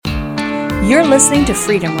You're listening to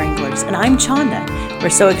Freedom Wranglers, and I'm Chanda. We're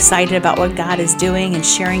so excited about what God is doing and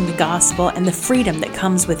sharing the gospel and the freedom that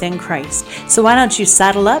comes within Christ. So why don't you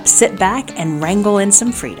saddle up, sit back, and wrangle in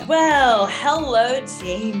some freedom? Well, hello,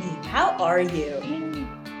 Jamie. How are you?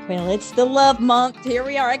 Well, it's the love month. Here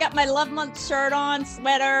we are. I got my love month shirt on,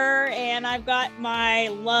 sweater, and I've got my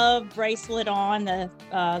love bracelet on. The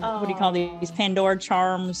what do you call these Pandora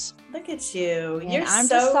charms? Look at you. And You're I'm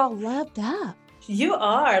so just all loved up. You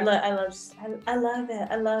are. I love it. I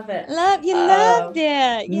love it. Loved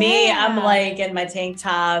it. Me, Yeah. I'm like in my tank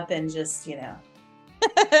top and just,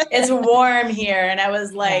 it's warm here. And I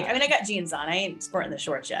was like, I got jeans on. I ain't sporting the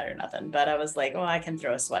shorts yet or nothing, but I was like, I can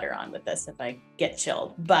throw a sweater on with this if I get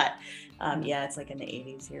chilled. But it's like in the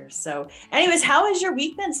 80s here. So anyways, how has your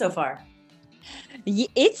week been so far?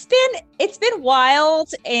 It's been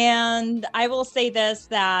wild. And I will say this,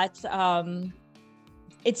 that,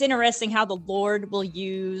 it's interesting how the Lord will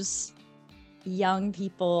use young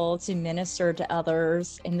people to minister to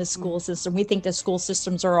others in the school system. We think the school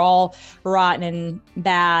systems are all rotten and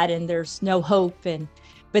bad and there's no hope.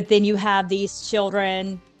 But then you have these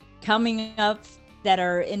children coming up that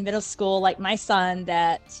are in middle school, like my son,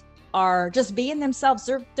 that are just being themselves.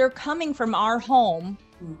 They're coming from our home,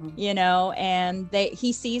 and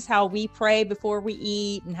he sees how we pray before we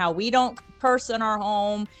eat and how we don't curse in our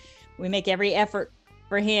home. We make every effort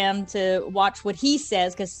for him to watch what he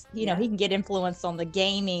says, because he can get influenced on the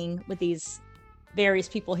gaming with these various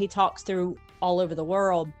people he talks through all over the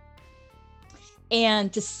world,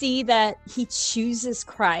 and to see that he chooses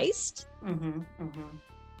Christ.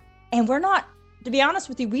 And we're not, to be honest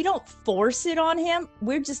with you, we don't force it on him,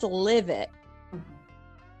 we just live it.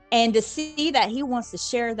 And to see that he wants to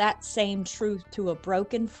share that same truth to a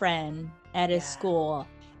broken friend at his school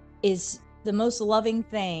is the most loving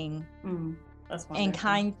thing and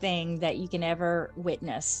kind thing that you can ever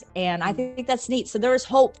witness. And I think that's neat. So there is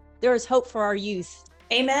hope. There is hope for our youth.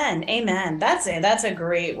 Amen. That's it. That's a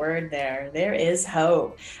great word there. There is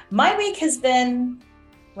hope. My week has been,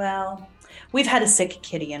 we've had a sick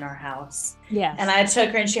kitty in our house. Yes. And I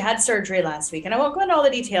took her, and she had surgery last week. And I won't go into all the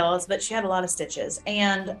details, but she had a lot of stitches.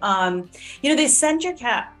 And, they send your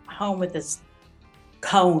cat home with this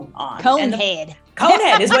cone on. Head.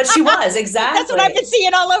 Conehead is what she was, exactly. That's what I've been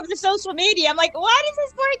seeing all over the social media. I'm like, what is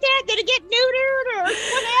this poor cat? Did it get neutered or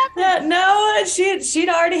what happened? No, she'd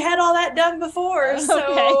already had all that done before.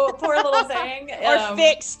 So poor little thing. Or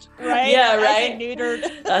fixed, right? Yeah, right.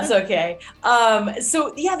 Neutered. That's okay.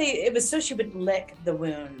 It was so she would lick the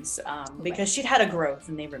wounds because she'd had a growth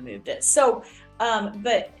and they removed it. So,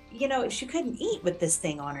 but she couldn't eat with this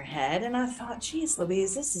thing on her head. And I thought, geez,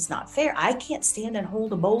 Louise, this is not fair. I can't stand and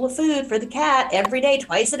hold a bowl of food for the cat every day,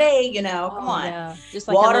 twice a day, come on. Yeah. Just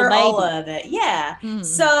like water, a all of it. Yeah.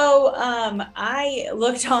 So I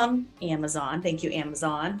looked on Amazon. Thank you,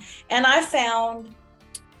 Amazon. And I found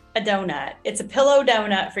a donut. It's a pillow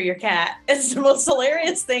donut for your cat. It's the most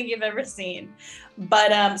hilarious thing you've ever seen.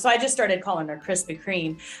 But so I just started calling her Krispy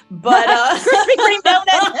Kreme. But Krispy Kreme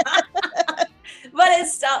donut. But it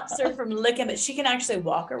stops her from licking, but she can actually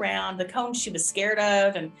walk around the cone she was scared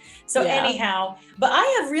of. And so anyhow, but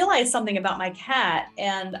I have realized something about my cat.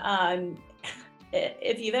 And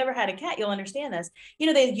if you've ever had a cat, you'll understand this.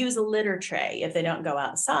 They use a litter tray if they don't go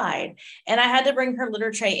outside. And I had to bring her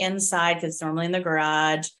litter tray inside because it's normally in the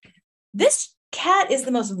garage. This cat is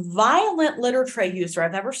the most violent litter tray user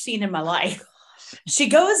I've ever seen in my life. She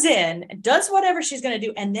goes in, does whatever she's going to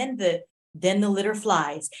do, and then the litter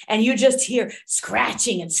flies, and you just hear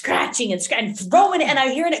scratching and throwing it, and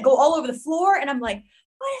I'm hearing it go all over the floor, and I'm like,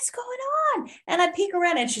 what is going on? And I peek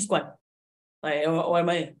around, and she's going, like, what am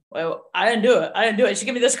I? Well, I didn't do it. She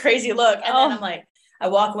gave me this crazy look, and then I'm like, I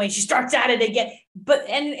walk away, and she starts at it again. But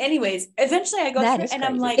anyways, eventually I go through, and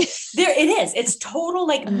I'm like, there it is. It's total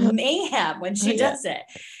like mayhem when she does it,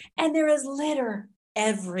 and there is litter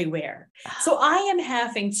everywhere. So I am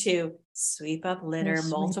having to sweep up litter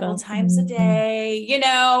multiple times a day, and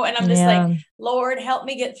I'm just like, Lord, help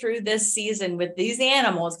me get through this season with these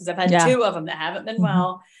animals, because I've had two of them that haven't been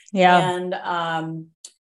well. And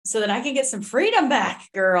so that I can get some freedom back,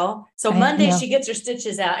 girl. So Monday she gets her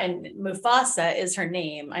stitches out, and Mufasa is her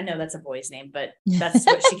name. I know that's a boy's name, but that's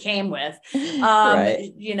what she came with.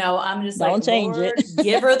 I'm just Don't like, change Lord, it.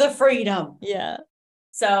 give her the freedom. Yeah.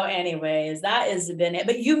 So anyways, that has been it.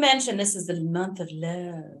 But you mentioned this is the month of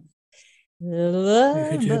love.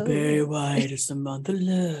 Very wide. It's the month of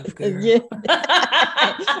love, girl. It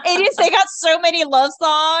is. They got so many love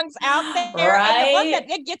songs out there. Right. And the one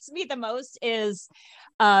that gets me the most is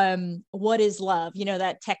What Is Love? You know,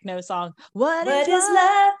 that techno song, What What is is love?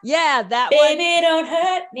 love? Yeah, that Baby, one. don't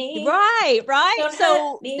hurt me. Right. Don't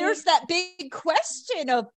So hurt me. there's that big question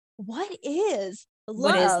of what is love?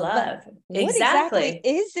 What is love? What exactly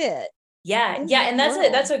is it? Yeah. And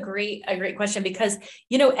that's a great question, because,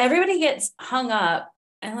 everybody gets hung up,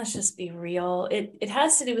 and let's just be real. It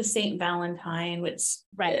has to do with Saint Valentine, which,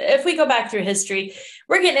 if we go back through history,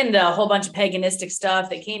 we're getting into a whole bunch of paganistic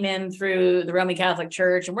stuff that came in through the Roman Catholic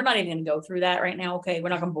Church, and we're not even going to go through that right now. Okay, we're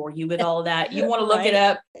not going to bore you with all of that. You want to look it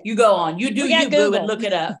up? You go on. You do you, Google. Boo, and look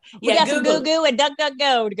it up. We got Google. Some Goo and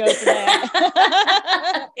DuckDuckGo to go for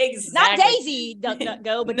that. Exactly. Not Daisy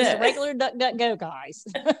DuckDuckGo, but just a regular DuckDuckGo, guys.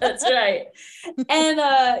 That's right. And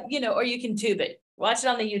or you can tube it. Watch it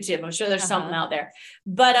on the YouTube. I'm sure there's something out there.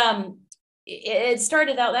 But it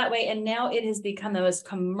started out that way, and now it has become the most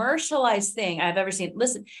commercialized thing I've ever seen.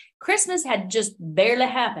 Listen, Christmas had just barely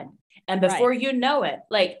happened, and before you know it,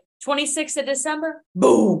 like 26th of December,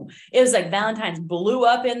 boom, it was like Valentine's blew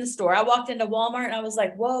up in the store. I walked into Walmart and I was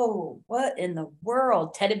like, whoa, what in the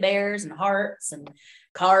world? Teddy bears and hearts and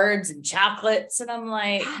cards and chocolates, and I'm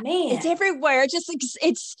like, man, it's everywhere.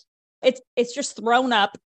 It's just thrown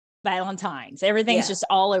up. Valentine's, everything's just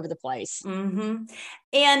all over the place. Mm-hmm.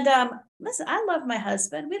 And listen, I love my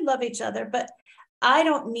husband, we love each other, but I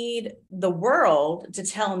don't need the world to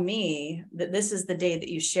tell me that this is the day that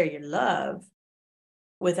you share your love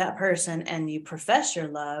with that person and you profess your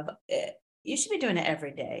love. You should be doing it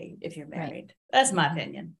every day if you're married. That's my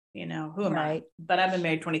opinion. Who am I? But I've been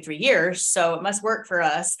married 23 years, so it must work for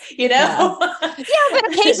us, Yeah,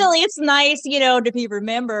 but occasionally it's nice, to be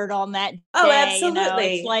remembered on that day. Oh,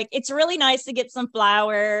 absolutely. It's like, it's really nice to get some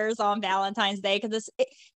flowers on Valentine's Day, because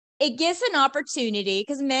it gives an opportunity,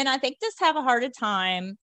 because men, I think, just have a harder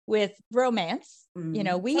time with romance.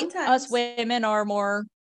 Us women are more,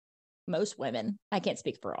 most women, I can't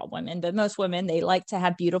speak for all women, but most women, they like to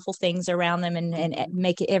have beautiful things around them and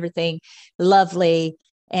make everything lovely.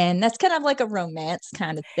 And that's kind of like a romance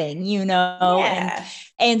kind of thing, Yeah.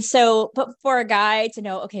 And so, but for a guy to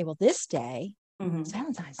know, okay, well, this day, it's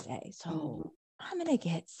Valentine's Day, so I'm going to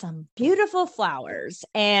get some beautiful flowers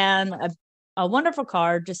and a wonderful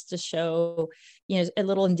card just to show, a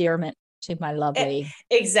little endearment to my lovely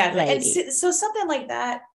exactly lady. And so something like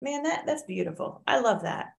that, man, that's beautiful. I love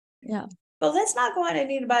that. Yeah. But let's not go out and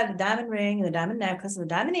need to buy the diamond ring and the diamond necklace and the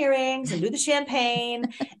diamond earrings and do the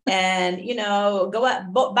champagne and, go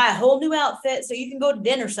out, buy a whole new outfit so you can go to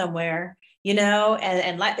dinner somewhere,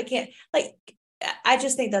 and light the candle. Like, I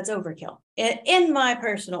just think that's overkill. In my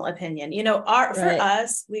personal opinion, for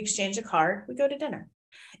us, we exchange a card, we go to dinner.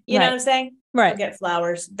 You know what I'm saying? Right. We get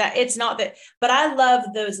flowers. That it's not that, but I love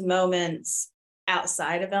those moments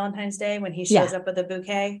outside of Valentine's Day when he shows up with a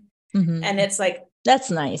bouquet. And it's like,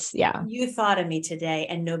 that's nice. Yeah. You thought of me today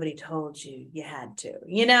and nobody told you had to,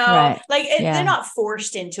 they're not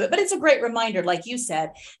forced into it, but it's a great reminder, like you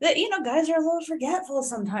said, that, guys are a little forgetful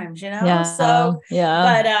sometimes, but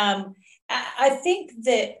I think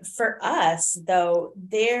that for us, though,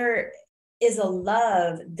 there is a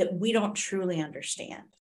love that we don't truly understand.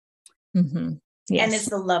 Yes. And it's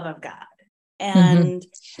the love of God. And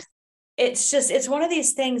it's one of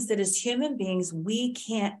these things that as human beings, we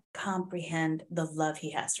can't comprehend the love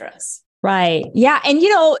he has for us. Right. Yeah. And,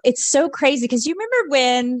 it's so crazy because you remember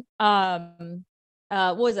when,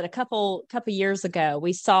 what was it? A couple years ago,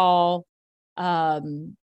 we saw,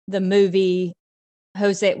 the movie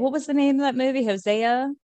Hosea. What was the name of that movie?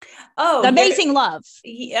 Hosea? Oh, Amazing Love.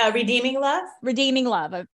 Redeeming Love. Redeeming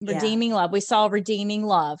Love. Redeeming Love. We saw Redeeming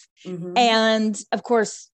Love. And of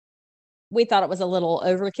course, we thought it was a little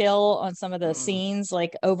overkill on some of the scenes,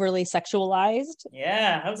 like overly sexualized.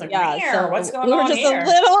 Yeah, I was like, so what's going on here? It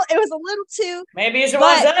was a little too. Maybe you should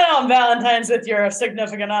watch that on Valentine's with your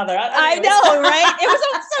significant other. I know, right? It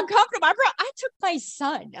was so comfortable. I took my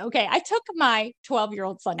son. Okay, I took my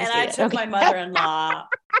 12-year-old son, and I took my mother-in-law.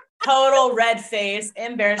 Total red face,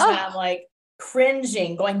 embarrassment. I'm like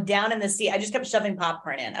cringing, going down in the seat. I just kept shoving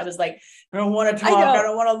popcorn in. I was like, I don't want to talk. I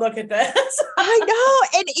don't want to look at this. I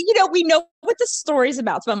know. And, we know what the story's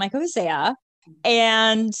about. So I'm like, Hosea.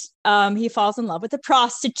 And he falls in love with a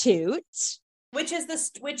prostitute. Which is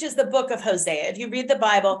the book of Hosea. If you read the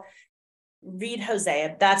Bible, read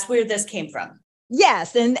Hosea. That's where this came from.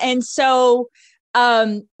 Yes. And so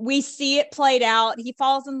we see it played out. He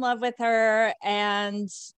falls in love with her. And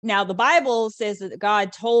now the Bible says that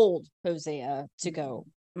God told Hosea to go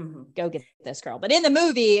get this girl. But in the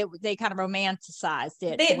movie, they kind of romanticized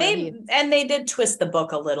it. They did twist the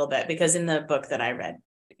book a little bit, because in the book that I read,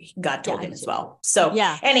 God told him as well. So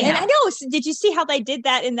anyhow. And I know, did you see how they did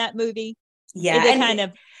that in that movie? Yeah. They kind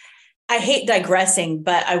of I hate digressing,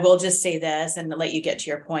 but I will just say this and let you get to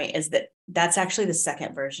your point, is that that's actually the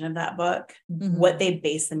second version of that book. Mm-hmm. What they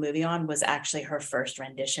based the movie on was actually her first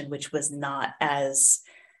rendition, which was not as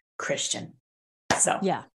Christian. So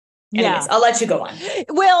anyways, I'll let you go on.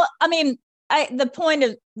 Well, I mean, the point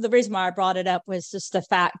of the reason why I brought it up was just the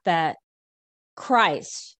fact that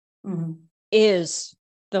Christ is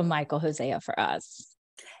the Michael Hosea for us.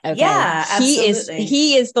 Okay. Yeah, absolutely.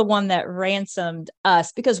 He is the one that ransomed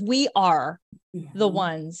us, because we are the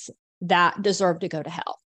ones that deserve to go to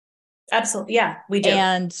hell. Absolutely. Yeah, we do.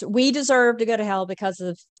 And we deserve to go to hell because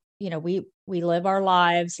of, we live our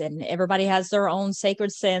lives, and everybody has their own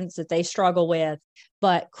sacred sins that they struggle with.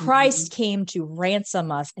 But Christ came to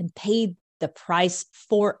ransom us and paid the price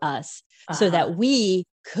for us so that we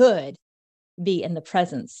could be in the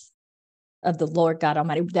presence of the Lord God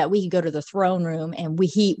Almighty, that we could go to the throne room and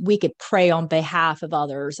we could pray on behalf of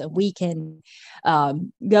others, and we can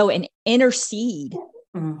go and intercede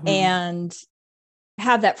and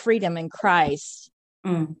have that freedom in Christ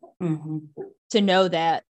to know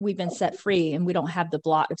that we've been set free and we don't have the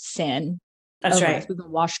blot of sin. That's right. We've been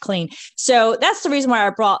washed clean. So that's the reason why I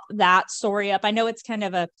brought that story up. I know it's kind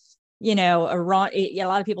of a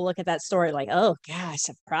lot of people look at that story like, oh gosh,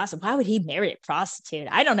 a prostitute. Why would he marry a prostitute?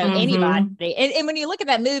 I don't know anybody. And when you look at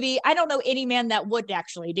that movie, I don't know any man that would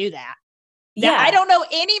actually do that. Yeah. I don't know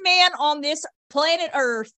any man on this planet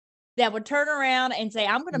Earth that would turn around and say,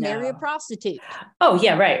 I'm going to marry a prostitute. Oh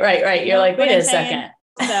yeah. Right. You're like, wait a second.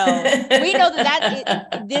 So we know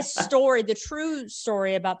this story, the true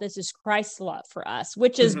story about this is Christ's love for us,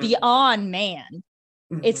 which is beyond man.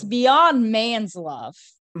 It's beyond man's love.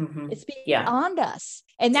 It's beyond us.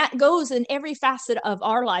 And that goes in every facet of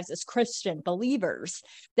our lives as Christian believers,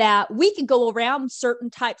 that we can go around certain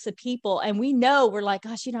types of people and we know we're like,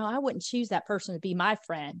 gosh, I wouldn't choose that person to be my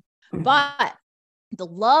friend. But the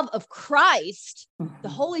love of Christ, the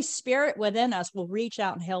Holy Spirit within us will reach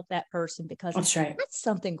out and help that person, because that's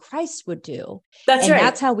something Christ would do.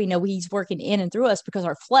 That's how we know he's working in and through us, because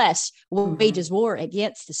our flesh wages war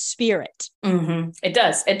against the spirit. It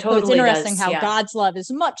does. It totally does. So it's interesting how God's love is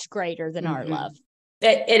much greater than our love.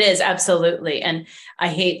 It is, absolutely. And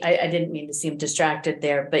I didn't mean to seem distracted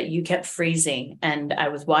there, but you kept freezing and I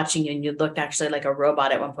was watching you and you looked actually like a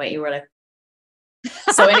robot at one point. You were like,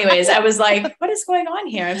 so anyways, I was like, what is going on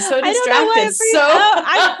here? I'm so distracted. I'm freezing.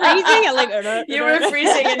 I'm like, you were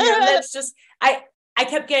freezing and your lips just, I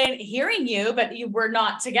kept hearing you, but you were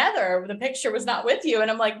not together. The picture was not with you.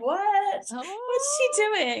 And I'm like, what? What's she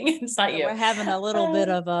doing? It's not you. We're having a little bit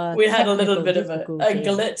of a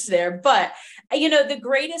glitch there. But, the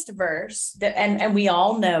greatest verse and we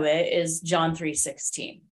all know it, is John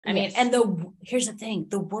 3:16. I mean, and here's the thing,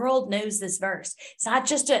 the world knows this verse. It's not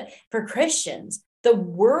just for Christians. The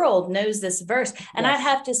world knows this verse. And I'd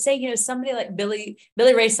have to say, somebody like Billy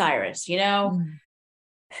Ray Cyrus, he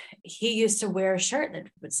used to wear a shirt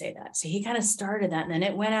that would say that. So he kind of started that, and then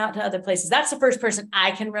it went out to other places. That's the first person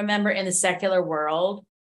I can remember in the secular world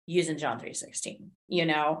using John 3:16,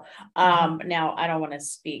 Now, I don't want to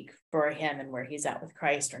speak for him and where he's at with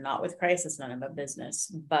Christ or not with Christ. It's none of my business,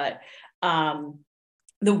 but,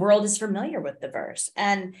 the world is familiar with the verse.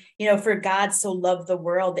 And, for God so loved the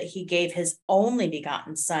world that he gave his only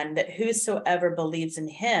begotten son, that whosoever believes in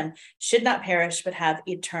him should not perish, but have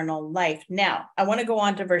eternal life. Now, I want to go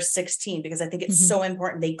on to verse 16, because I think it's so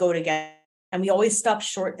important. They go together and we always stop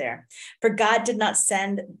short there. For God did not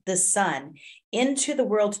send the son into the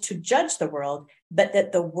world to judge the world, but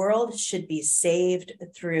that the world should be saved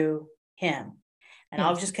through him. And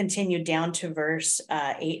I'll just continue down to verse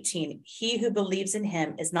 18. He who believes in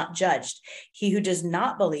him is not judged. He who does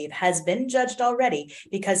not believe has been judged already,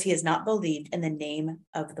 because he has not believed in the name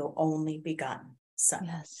of the only begotten son.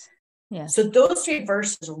 Yes. So those three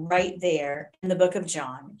verses right there in the book of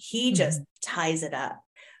John, he just ties it up.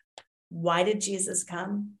 Why did Jesus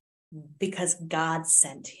come? Because God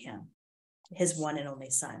sent him, his one and only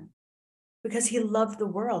son. Because he loved the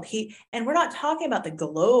world. And we're not talking about the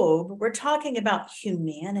globe. We're talking about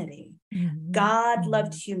humanity. God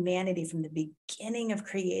loved humanity from the beginning of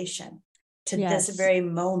creation to this very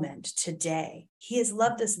moment today. He has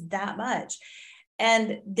loved us that much.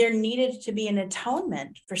 And there needed to be an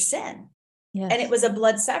atonement for sin. And it was a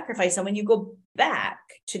blood sacrifice. And when you go back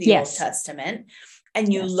to the Old Testament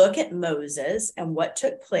and you look at Moses and what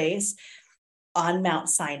took place on Mount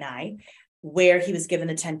Sinai, where he was given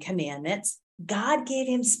the 10 commandments, God gave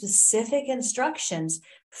him specific instructions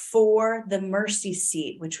for the mercy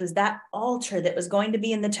seat, which was that altar that was going to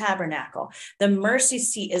be in the tabernacle. The mercy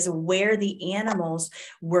seat is where the animals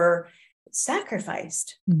were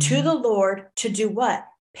sacrificed to the Lord to do what?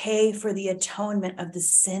 pay for the atonement of the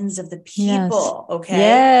sins of the people. Yes. Okay.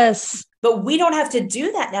 Yes. But we don't have to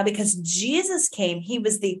do that now because Jesus came. He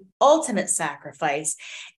was the ultimate sacrifice,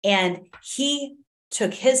 and he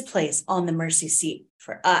took his place on the mercy seat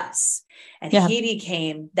for us. And he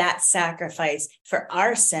became that sacrifice for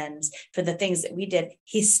our sins, for the things that we did.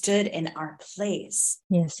 He stood in our place.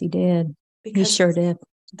 Yes, he did. Because he sure did.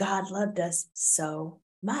 God loved us so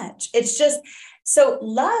much. It's just, so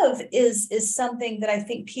love is something that I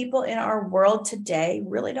think people in our world today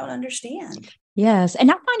really don't understand. Yes. And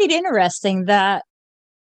I find it interesting that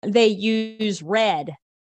they use red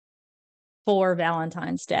for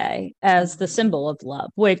Valentine's Day as the symbol of love,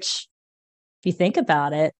 which, if you think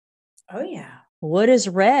about it, oh yeah, what does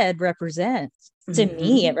red represent? To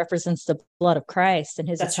me, it represents the blood of Christ and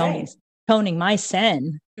his atoning my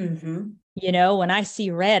sin. You know, when I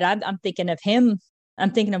see red, I'm thinking of him.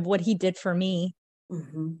 I'm thinking of what he did for me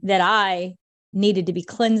that I needed to be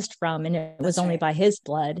cleansed from. And it was only by his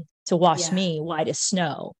blood to wash me white as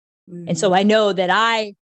snow. And so I know that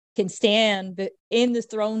I can stand in the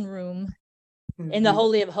throne room in the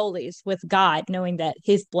Holy of Holies with God, knowing that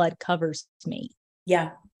his blood covers me. Yeah.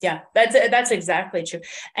 Yeah, that's exactly true.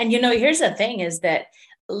 And, you know, here's the thing is that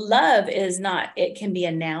love is not, it can be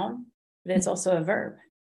a noun, but it's also a verb.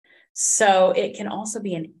 So it can also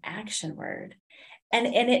be an action word. And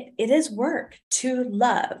it is work to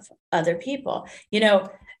love other people. You know,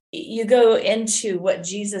 you go into what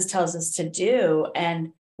Jesus tells us to do.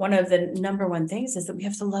 And one of the number one things is that we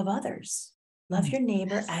have to love others. Love your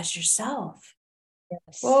neighbor as yourself.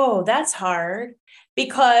 Yes. Whoa, that's hard.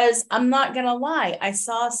 Because I'm not going to lie, I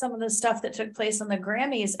saw some of the stuff that took place on the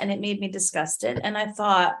Grammys and it made me disgusted. And I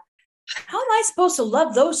thought, how am I supposed to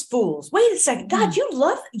love those fools? Wait a second. God, you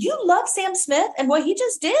love Sam Smith and what he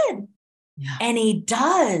just did. Yeah. And he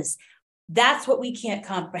does. That's what we can't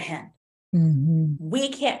comprehend. We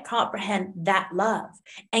can't comprehend that love.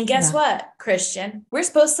 And guess what, Christian? We're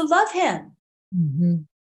supposed to love him.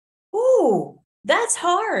 Ooh, that's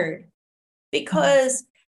hard. Because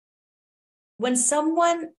when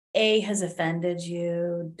someone has offended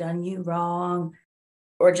you, done you wrong,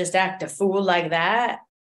 or just act a fool like that,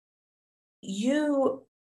 you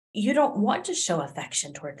don't want to show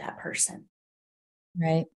affection toward that person.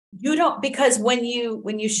 Right. You don't, because when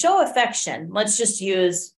you show affection, let's just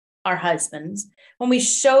use our husbands, when we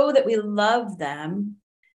show that we love them,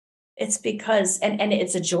 it's because, and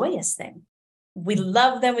it's a joyous thing. We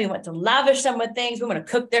love them. We want to lavish them with things. We want to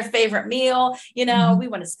cook their favorite meal. You know, we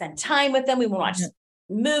want to spend time with them. We want to watch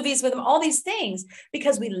movies with them, all these things,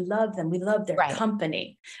 because we love them. We love their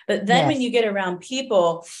company. But then when you get around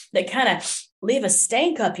people that kind of leave a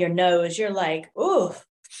stank up your nose, you're like, ooh,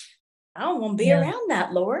 I don't want to be around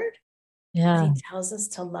that, Lord. Yeah. But he tells us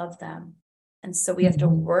to love them. And so we have to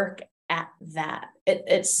work at that.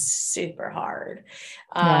 It's super hard.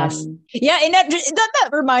 Yeah. And doesn't that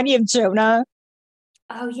remind me of Jonah?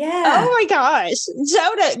 Oh, yeah. Oh, my gosh.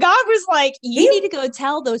 Jonah, God was like, you need to go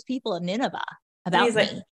tell those people in Nineveh about me.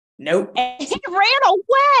 Like, nope. And he ran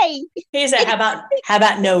away. He said, how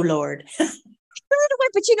about no, Lord?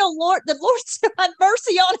 But you know, the Lord's had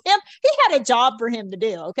mercy on him. He had a job for him to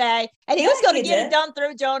do, okay? And he was going to get it done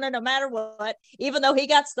through Jonah no matter what, even though he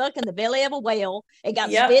got stuck in the belly of a whale and got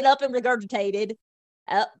spit up and regurgitated,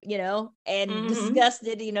 you know, and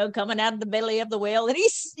disgusted, you know, coming out of the belly of the whale. And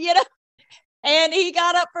he's, you know, and he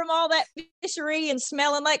got up from all that fishery and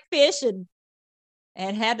smelling like fish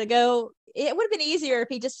and had to go. It would have been easier if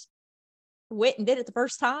he just went and did it the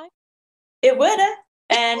first time. It would have.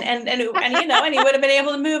 And you know, and he would have been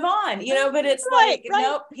able to move on, you know, but it's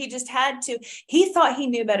nope, he just had to. He thought he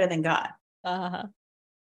knew better than God.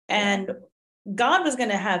 And God was going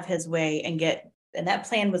to have his way and that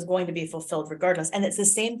plan was going to be fulfilled regardless. And it's the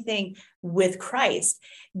same thing with Christ.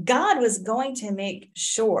 God was going to make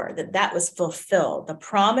sure that was fulfilled. The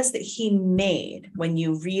promise that he made when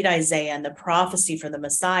you read Isaiah and the prophecy for the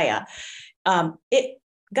Messiah, God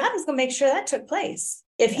was going to make sure that took place.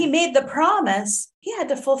 If he made the promise, he had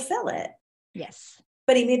to fulfill it. Yes.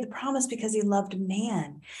 But he made the promise because he loved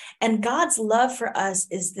man. And God's love for us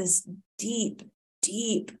is this deep,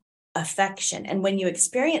 deep affection. And when you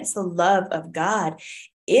experience the love of God,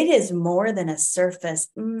 it is more than a surface.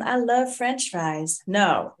 I love French fries.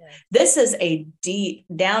 No, this is a deep,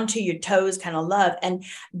 down to your toes kind of love. And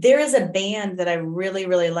there is a band that I really,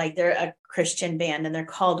 really like. They're a Christian band and they're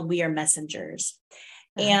called We Are Messengers.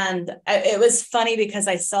 And it was funny because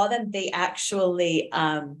I saw them. They actually,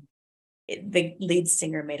 the lead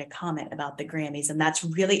singer made a comment about the Grammys, and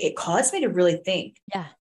it caused me to really think. Yeah.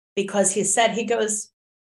 Because he goes,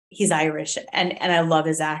 he's Irish and I love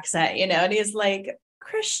his accent, you know, and he's like,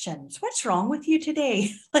 Christians, what's wrong with you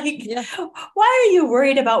today? Like, why are you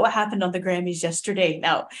worried about what happened on the Grammys yesterday?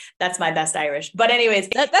 No, that's my best Irish. But anyways,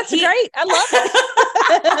 that's great. I love it.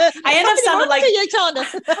 I end up sounding like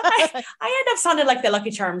I end up sounding like the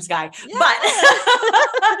Lucky Charms guy.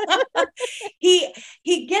 But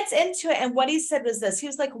he gets into it, and what he said was this. He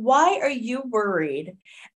was like, why are you worried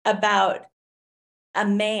about a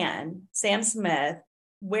man, Sam Smith,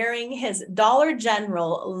 wearing his Dollar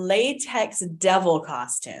General latex devil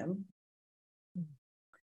costume?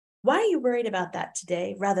 Why are you worried about that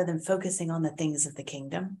today rather than focusing on the things of the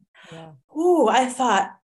kingdom? Yeah. Ooh, I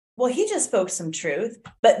thought, well, he just spoke some truth,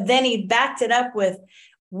 but then he backed it up with,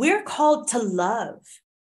 we're called to love.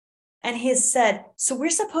 And he said, so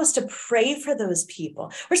we're supposed to pray for those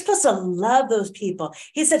people. We're supposed to love those people.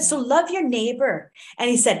 He said, so love your neighbor. And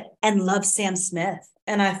he said, and love Sam Smith.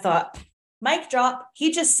 And I thought, mic drop,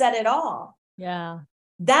 he just said it all. Yeah.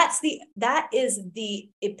 That is the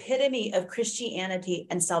epitome of Christianity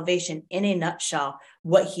and salvation in a nutshell,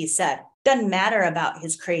 what he said. Doesn't matter about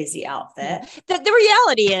his crazy outfit. The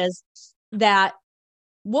reality is that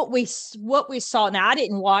what we saw, now I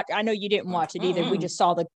didn't watch, I know you didn't watch it either. We just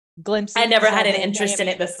saw the glimpses. I never had an interest in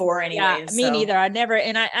it before anyway. Yeah, me neither. I never,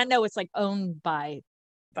 and I know it's like owned by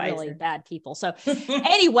really bad people. So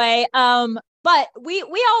anyway, but we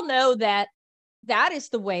all know that is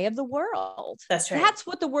the way of the world. That's right. That's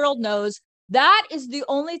what the world knows. That is the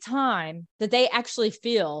only time that they actually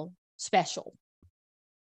feel special.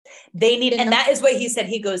 They need, and that is what he said.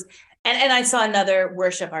 He goes, and I saw another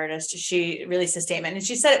worship artist. She released a statement, and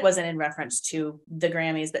she said it wasn't in reference to the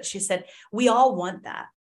Grammys, but she said, we all want that.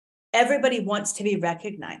 Everybody wants to be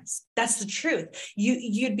recognized. That's the truth.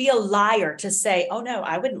 You'd be a liar to say, oh no,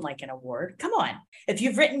 I wouldn't like an award. Come on. If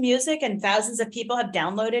you've written music and thousands of people have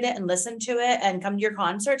downloaded it and listened to it and come to your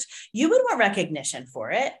concerts, you would want recognition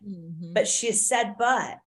for it. Mm-hmm. But she said,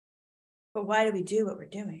 but why do we do what we're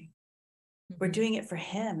doing? We're doing it for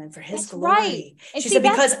him and for his glory. Right. She said,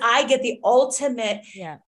 because I get the ultimate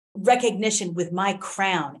recognition with my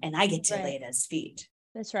crown and I get to lay at his feet.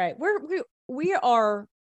 That's right. We are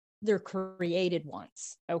their created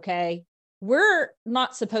ones. Okay. We're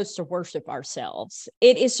not supposed to worship ourselves.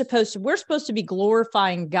 We're supposed to be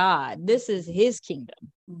glorifying God. This is his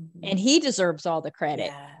kingdom and he deserves all the credit.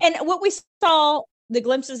 Yeah. And what we saw, the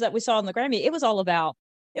glimpses that we saw in the Grammy, it was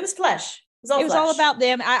flesh. It was all about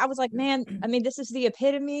them. I was like, man, I mean, this is the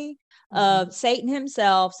epitome of Satan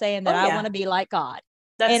himself saying that I want to be like God.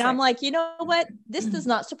 That's and right. I'm like, you know what? This does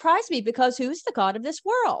not surprise me because who's the God of this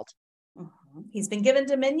world? He's been given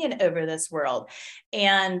dominion over this world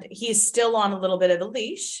and he's still on a little bit of a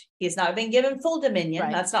leash. He's not been given full dominion.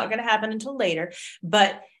 Right. That's not going to happen until later.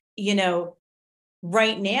 But,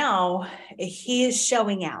 right now he is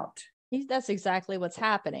showing out. That's exactly what's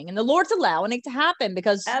happening. And the Lord's allowing it to happen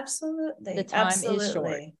because absolutely the time is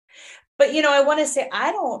short. But, I want to say,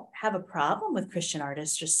 I don't have a problem with Christian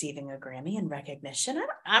artists receiving a Grammy and recognition.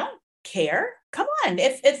 I don't care. Come on.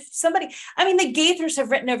 If somebody, the Gaithers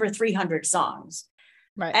have written over 300 songs,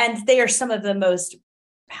 right? And they are some of the most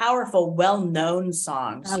powerful, well-known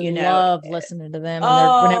songs. I love listening to them.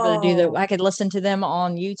 Whenever they do I could listen to them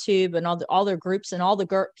on YouTube and all their groups and all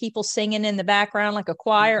the people singing in the background like a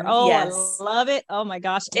choir. Oh, yes. I love it. Oh my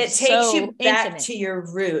gosh. It takes you back to your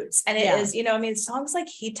roots. And it is, songs like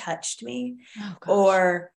He Touched Me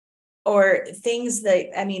or things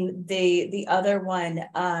that, the other one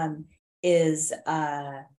is,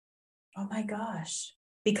 oh my gosh,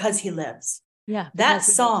 Because He Lives. Yeah. That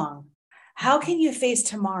song. How can you face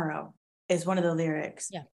tomorrow is one of the lyrics.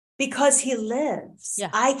 Yeah. Because He lives,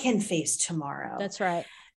 I can face tomorrow. That's right.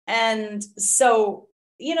 And so,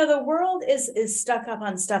 the world is stuck up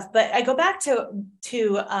on stuff, but I go back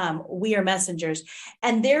to We Are Messengers,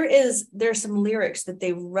 and there's some lyrics that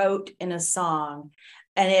they wrote in a song,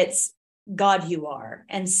 and it's God You Are.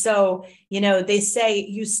 And so, they say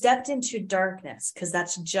you stepped into darkness because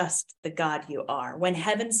that's just the God you are. When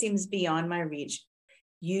heaven seems beyond my reach,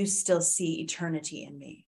 you still see eternity in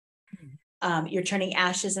me. You're turning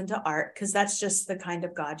ashes into art because that's just the kind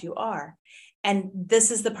of God you are. And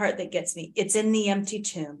this is the part that gets me. It's in the empty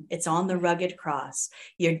tomb. It's on the rugged cross.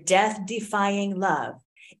 Your death-defying love.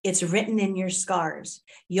 It's written in your scars.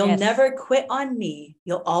 You'll never quit on me.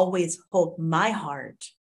 You'll always hold my heart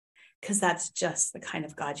because that's just the kind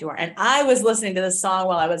of God you are. And I was listening to this song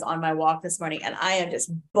while I was on my walk this morning, and I am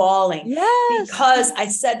just bawling because I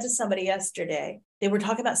said to somebody yesterday, they were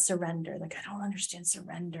talking about surrender. Like, I don't understand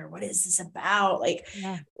surrender. What is this about? Like,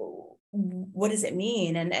 what does it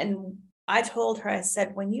mean? And I told her, I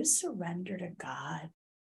said, when you surrender to God,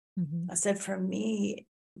 I said, for me,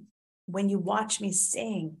 when you watch me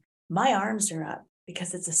sing, my arms are up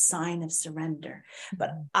because it's a sign of surrender.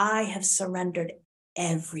 But I have surrendered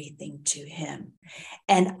everything to him.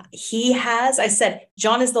 And he has, I said,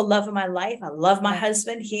 John is the love of my life. I love my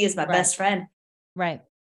husband. He is my best friend. Right.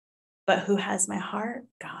 But who has my heart?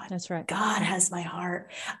 God. That's right. God has my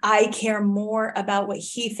heart. I care more about what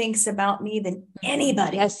he thinks about me than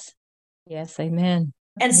anybody. Yes. Yes. Amen.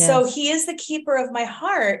 And so he is the keeper of my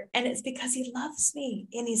heart. And it's because he loves me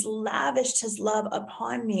and he's lavished his love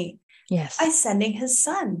upon me. Yes. By sending his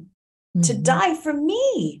son to die for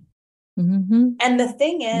me. Mm-hmm. And the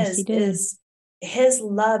thing is his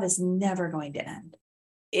love is never going to end.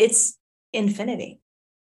 It's infinity.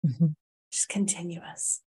 Just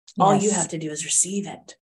continuous. All you have to do is receive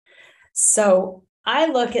it. So I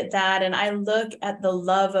look at that and I look at the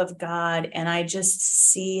love of God and I just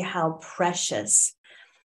see how precious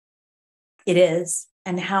it is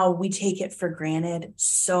and how we take it for granted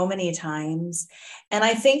so many times. And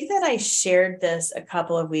I think that I shared this a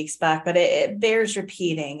couple of weeks back, but it bears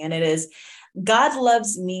repeating. And it is, God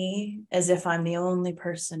loves me as if I'm the only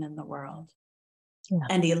person in the world. Yeah.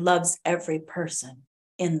 And he loves every person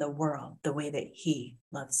in the world the way that he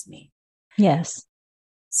loves me. Yes.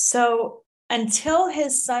 So until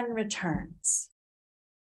his son returns,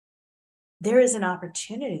 there is an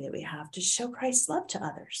opportunity that we have to show Christ's love to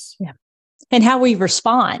others. Yeah. And how we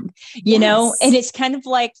respond, you know, and it's kind of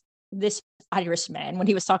like this Irishman when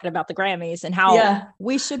he was talking about the Grammys and how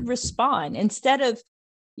we should respond instead of,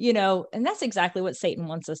 you know, and that's exactly what Satan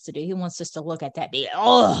wants us to do. He wants us to look at that,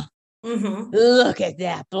 look at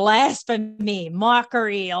that blasphemy,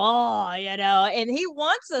 mockery, you know, and he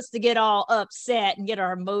wants us to get all upset and get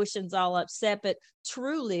our emotions all upset. But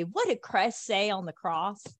truly, what did Christ say on the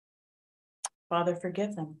cross? Father,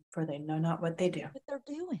 forgive them, for they know not what they do. What they're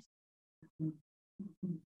doing.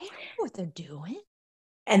 They don't know what they're doing.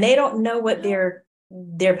 And they don't know what they're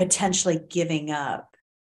potentially giving up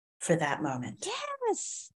for that moment.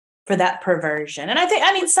 Yes. For that perversion. And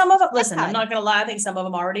I mean, some of them, listen, I'm not going to lie. I think some of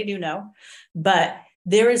them already do know, but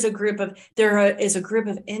there is a group of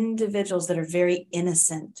individuals that are very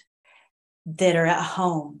innocent that are at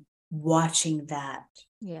home watching that.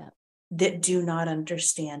 Yeah. That do not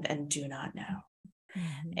understand and do not know.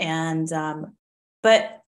 And,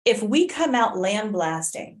 but if we come out land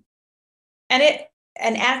blasting and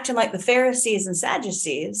acting like the Pharisees and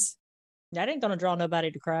Sadducees, that ain't going to draw nobody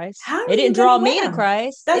to Christ. It didn't draw me to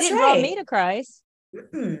Christ. That's it didn't draw me to Christ.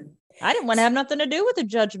 I didn't want to have nothing to do with a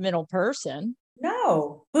judgmental person.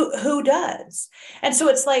 No, who does? And so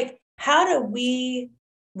it's like, how do we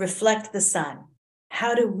reflect the Son?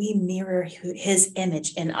 How do we mirror his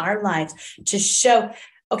image in our lives to show,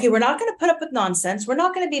 okay, we're not going to put up with nonsense. We're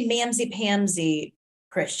not going to be mamsy-pamsy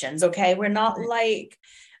Christians, okay? We're not like,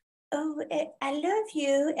 oh, I love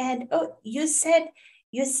you. And, oh, you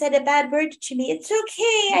said a bad word to me. It's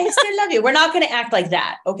okay. I still love you. We're not going to act like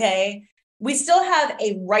that, okay? We still have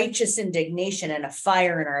a righteous indignation and a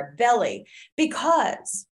fire in our belly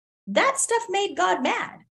because that stuff made God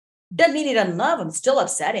mad. Doesn't mean he doesn't love him, still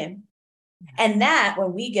upset him. And that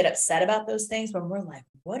when we get upset about those things, when we're like,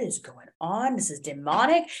 what is going on? This is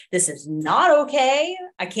demonic. This is not okay.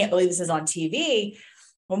 I can't believe this is on TV.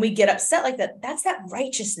 When we get upset like that, that's that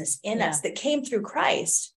righteousness in us that came through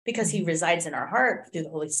Christ because he resides in our heart through the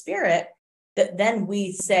Holy Spirit, that then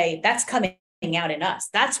we say that's coming out in us.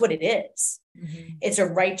 That's what it is. It's a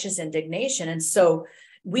righteous indignation. And so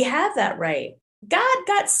we have that right. God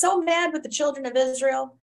got so mad with the children of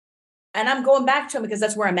Israel. And I'm going back to him because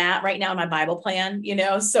that's where I'm at right now in my Bible plan, you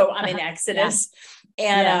know, so I'm in Exodus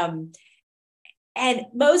and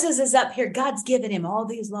Moses is up here. God's given him all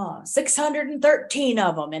these laws, 613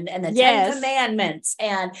 of them and the 10 commandments.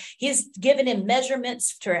 And he's given him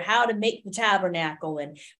measurements for how to make the tabernacle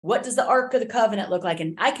and what does the Ark of the Covenant look like?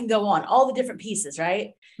 And I can go on all the different pieces,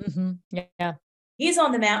 right? Yeah. He's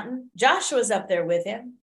on the mountain. Joshua's up there with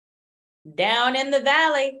him. Down in the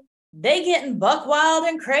valley, they getting buck wild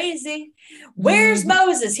and crazy. Where's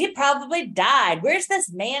Moses? He probably died. Where's this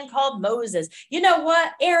man called Moses? You know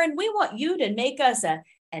what, Aaron, we want you to make us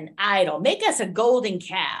an idol. Make us a golden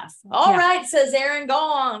calf. All right, says Aaron, go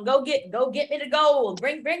on. Go get me the gold.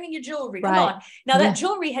 Bring me your jewelry. Come on. Now that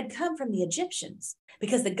jewelry had come from the Egyptians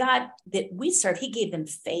because the God that we serve, he gave them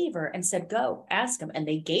favor and said, go ask him. And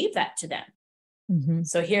they gave that to them.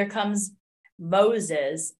 So here comes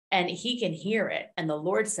Moses and he can hear it. And the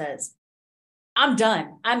Lord says, I'm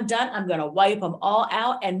done. I'm going to wipe them all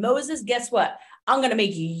out. And Moses, guess what? I'm going to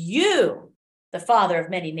make you the father of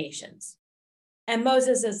many nations. And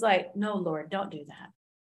Moses is like, no, Lord, don't do that.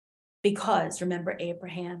 Because remember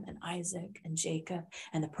Abraham and Isaac and Jacob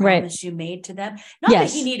and the promise you made to them. Not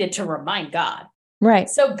that he needed to remind God. Right.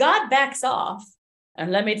 So God backs off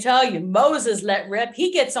And let me tell you, Moses let rip.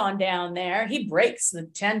 He gets on down there. He breaks the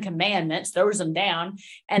 10 commandments, throws them down.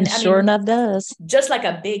 And sure enough does. Just like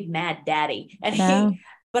a big mad daddy. And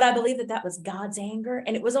but I believe that was God's anger.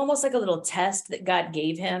 And it was almost like a little test that God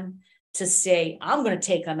gave him to say, I'm going to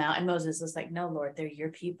take them out. And Moses was like, no, Lord, they're your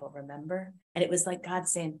people, remember? And it was like God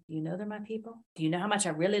saying, do you know they're my people? Do you know how much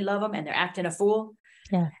I really love them? And they're acting a fool.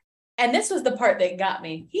 Yeah. And this was the part that got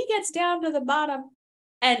me. He gets down to the bottom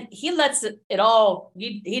and he lets it all,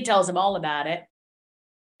 he tells him all about it.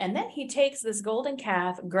 And then he takes this golden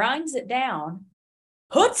calf, grinds it down,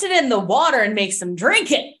 puts it in the water and makes them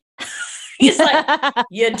drink it. He's like,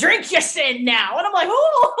 you drink your sin now. And I'm like,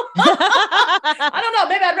 oh, I don't know.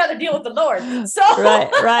 Maybe I'd rather deal with the Lord. So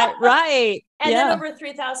right. And then over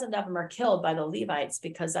 3,000 of them are killed by the Levites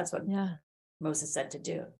because that's what Moses said to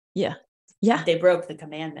do. Yeah. They broke the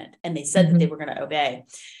commandment and they said that they were going to obey.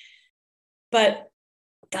 But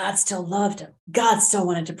God still loved them. God still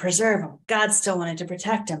wanted to preserve them. God still wanted to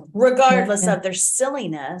protect them, regardless of their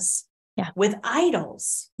silliness with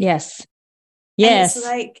idols. Yes. And it's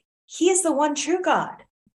like, he is the one true God.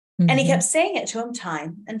 And he kept saying it to him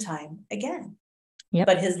time and time again. Yep.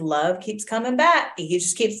 But his love keeps coming back. He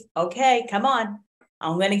just keeps, okay, come on.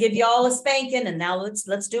 I'm going to give you all a spanking. And now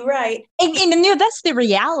let's do right. And that's the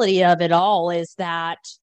reality of it all, is that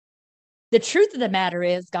the truth of the matter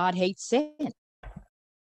is God hates sin.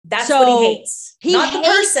 That's what he hates. Not the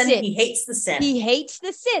person. He hates the sin. He hates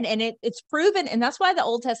the sin. And it's proven. And that's why the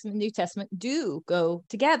Old Testament and New Testament do go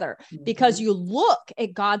together, because you look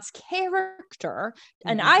at God's character.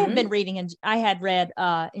 And I have been reading, and I had read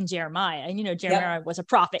in Jeremiah, and Jeremiah was a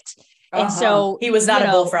prophet. And so he was not a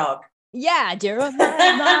bullfrog. Yeah, Jeremiah,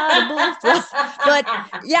 not a bullfrog. But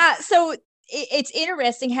so it's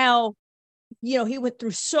interesting how, he went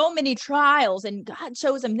through so many trials and God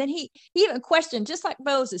chose him. Then he even questioned, just like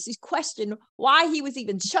Moses, he questioned why he was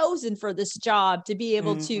even chosen for this job, to be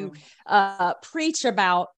able to preach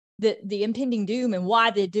about the impending doom and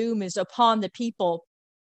why the doom is upon the people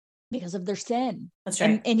because of their sin. That's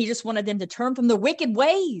right. And he just wanted them to turn from their wicked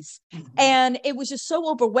ways. And it was just so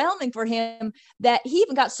overwhelming for him that he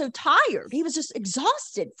even got so tired. He was just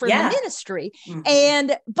exhausted from the ministry.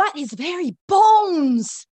 But his very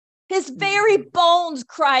bones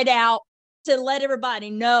cried out to let everybody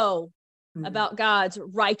know about God's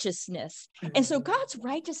righteousness. And so God's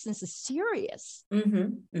righteousness is serious.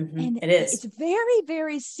 And it is. It's very,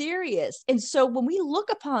 very serious. And so when we look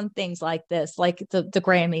upon things like this, like the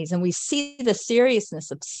Grammys, and we see the seriousness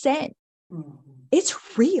of sin,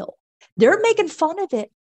 it's real. They're making fun of it.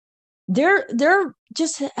 They're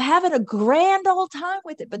just having a grand old time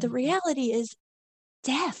with it. But the reality is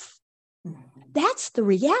death. That's the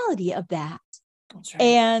reality of that. That's right.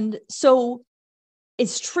 And so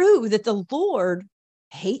it's true that the Lord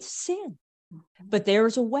hates sin, but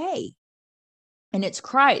there's a way, and it's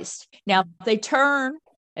Christ. Now,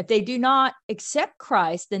 if they do not accept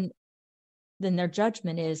Christ, then their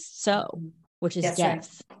judgment is which is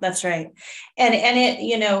death. Right. That's right. And it,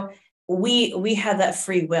 we have that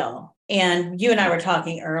free will. And you and I were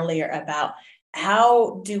talking earlier about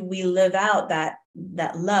how do we live out that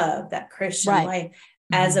love, that Christian life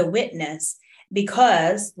as a witness?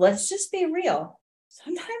 Because let's just be real.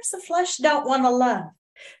 Sometimes the flesh don't want to love.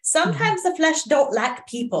 Sometimes the flesh don't like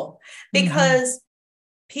people, because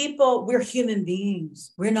we're human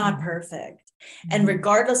beings. We're not perfect. And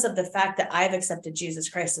regardless of the fact that I've accepted Jesus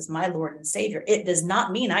Christ as my Lord and Savior, it does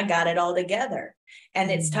not mean I got it all together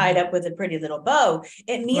and it's tied up with a pretty little bow.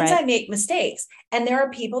 It means I make mistakes, and there are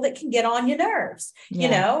people that can get on your nerves,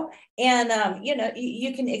 and,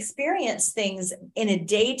 you can experience things in a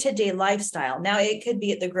day-to-day lifestyle. Now, it could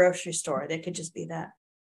be at the grocery store. There could just be that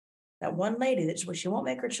one lady that she won't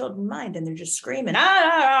make her children mind, and they're just screaming,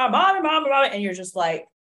 mommy, mommy, mommy, and you're just like,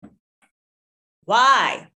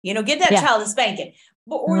 why? Get that child a spanking.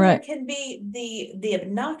 Or there can be the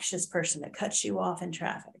obnoxious person that cuts you off in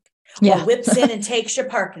traffic. Or whips in and takes your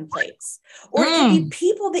parking plates. Or it can be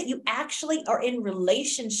people that you actually are in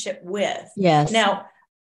relationship with. Yes. Now,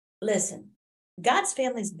 listen, God's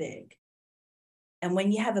family is big. And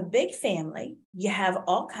when you have a big family, you have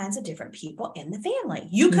all kinds of different people in the family.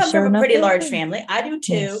 You come from a pretty large family. I do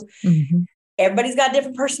too. Yes. Everybody's got a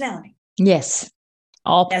different personality. Yes.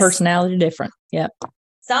 All personality different. Yep.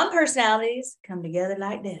 Some personalities come together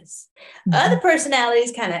like this. Other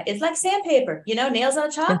personalities it's like sandpaper, nails on a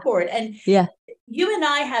chalkboard. And you and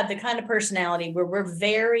I have the kind of personality where we're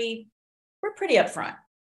pretty upfront.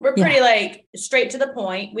 We're pretty straight to the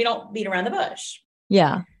point. We don't beat around the bush.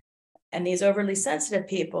 Yeah. And these overly sensitive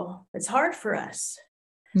people, it's hard for us.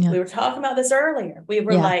 Yeah. We were talking about this earlier. We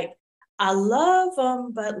were like, I love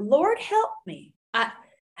them, but Lord help me.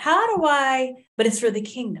 How do I, but it's for the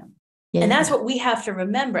kingdom. Yeah. And that's what we have to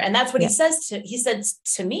remember. And that's what he said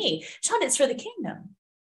to me, Sean, it's for the kingdom.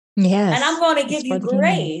 Yes. And I'm going to give you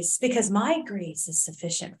grace because my grace is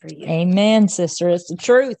sufficient for you. Amen, sister. It's the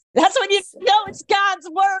truth. That's when you know it's God's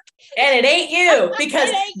work. And it ain't you because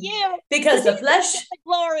it ain't you. Because the flesh, the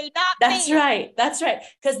glory, not that's me. Right. That's right.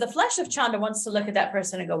 Because the flesh of Chanda wants to look at that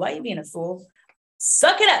person and go, why are you being a fool?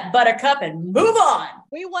 Suck it up, buttercup, and move on.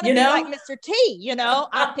 We want to be like Mr. T,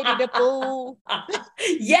 I pity the fool.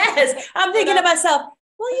 Yes. I'm thinking to myself,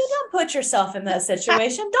 well, you don't put yourself in that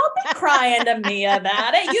situation. Don't be crying to me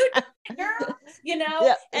about it.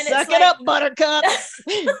 Yeah, and suck it up, buttercup.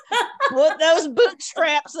 Put those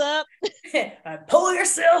bootstraps up. Pull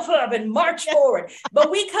yourself up and march forward.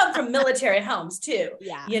 But we come from military homes too.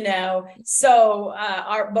 Yeah. So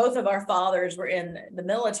both of our fathers were in the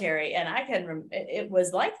military, and it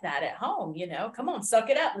was like that at home. Come on,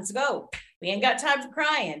 suck it up. Let's go. We ain't got time for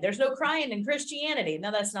crying. There's no crying in Christianity. No,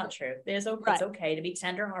 that's not true. It's okay to be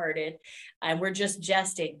tenderhearted, and we're just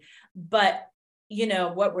jesting. But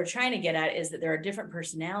what we're trying to get at is that there are different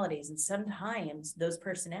personalities, and sometimes those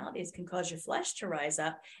personalities can cause your flesh to rise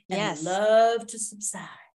up and love to subside.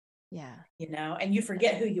 Yeah. And you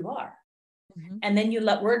forget who you are. Mm-hmm. And then you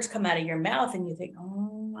let words come out of your mouth and you think,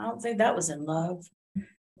 oh, I don't think that was in love.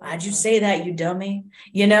 Why'd you say that, you dummy?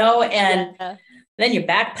 And then you're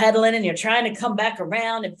backpedaling and you're trying to come back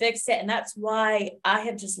around and fix it. And that's why I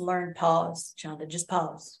have just learned pause, Chanda, just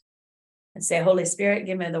pause. And say, Holy Spirit,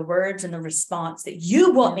 give me the words and the response that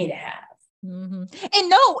you want me to have. Mm-hmm.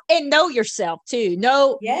 And know yourself too.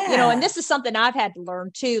 And this is something I've had to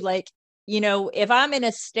learn too. Like, if I'm in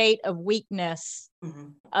a state of weakness,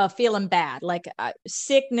 feeling bad, like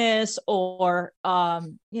sickness or,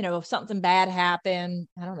 if something bad happened,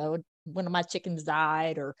 I don't know, one of my chickens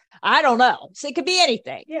died or I don't know. So it could be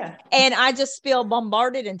anything. Yeah. And I just feel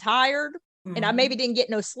bombarded and tired and I maybe didn't get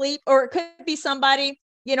no sleep, or it could be somebody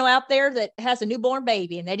out there that has a newborn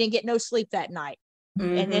baby and they didn't get no sleep that night.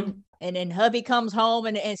 Mm-hmm. And then hubby comes home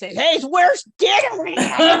and says, hey, where's dinner?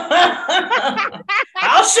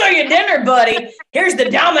 I'll show you dinner, buddy. Here's the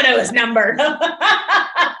Domino's number. You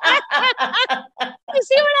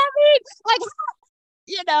see what I mean? Like,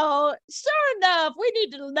 sure enough, we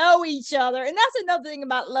need to know each other. And that's another thing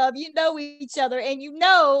about love. You know each other and you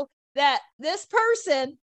know that this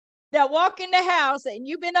person that walk in the house and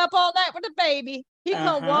you've been up all night with the baby, he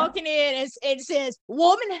come walking in and says,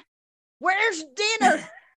 woman, where's dinner?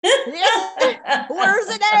 Where's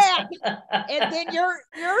it at? And then you're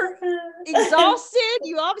exhausted.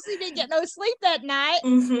 You obviously didn't get no sleep that night.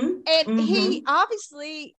 And he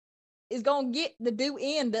obviously is going to get the due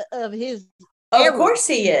end of his Of course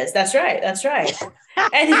he is. That's right.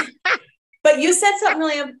 But you said something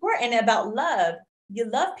really important about love. You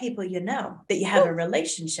love people that you have a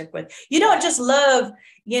relationship with. You don't just love,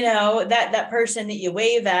 that person that you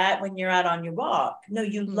wave at when you're out on your walk. No,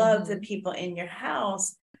 you love the people in your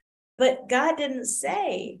house. But God didn't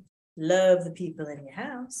say, love the people in your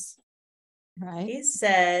house. Right. He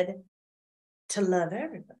said to love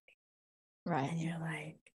everybody. Right. And you're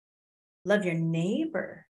like, love your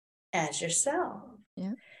neighbor as yourself.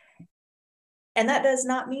 Yeah. And that does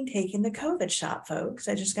not mean taking the COVID shot, folks.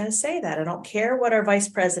 I just got to say that. I don't care what our vice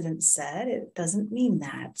president said. It doesn't mean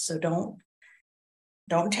that. So don't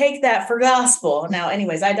take that for gospel. Now,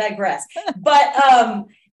 anyways, I digress. But,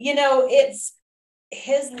 it's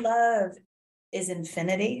his love is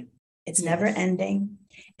infinity. It's never ending.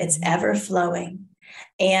 It's ever flowing.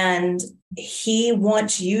 And he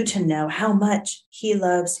wants you to know how much he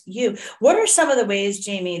loves you. What are some of the ways,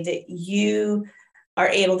 Jamie, that you are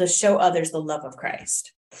able to show others the love of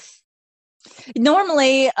Christ?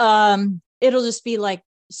 Normally, it'll just be like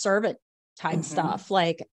servant type stuff,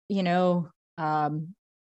 like,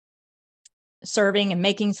 serving and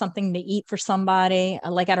making something to eat for somebody.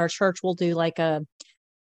 Like at our church, we'll do like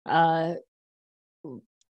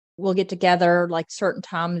we'll get together like certain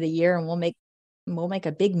time of the year and we'll make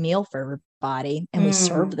a big meal for everybody and we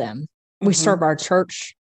serve them. We serve our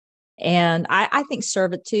church. And I think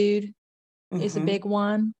servitude is a big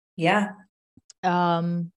one. Yeah.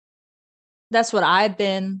 That's what I've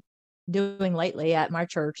been doing lately at my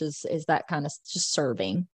church is that kind of just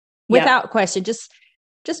serving without question,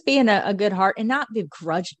 just being a good heart and not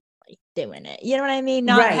begrudgingly doing it. You know what I mean?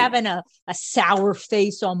 Not having a sour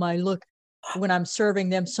face on my look when I'm serving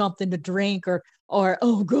them something to drink or,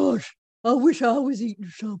 oh gosh, I wish I was eating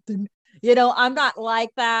something. I'm not like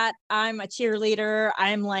that. I'm a cheerleader.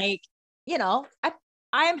 I'm like,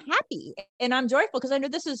 I am happy and I'm joyful because I know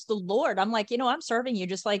this is the Lord. I'm like, I'm serving you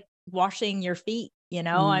just like washing your feet,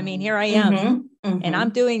 I mean, here I am And I'm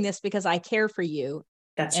doing this because I care for you.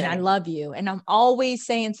 That's and right. I love you. And I'm always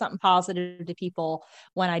saying something positive to people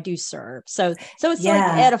when I do serve. So it's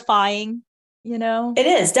like edifying, It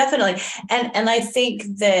is definitely. And I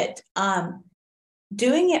think that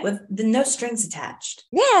doing it with no strings attached.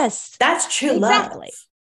 Yes. That's true love.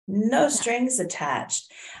 No strings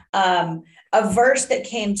attached. A verse that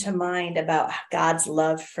came to mind about God's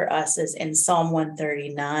love for us is in Psalm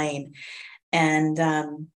 139.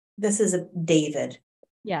 And this is David.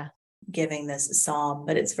 Yeah. Giving this psalm,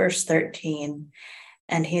 but it's verse 13.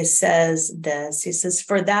 And he says this, he says,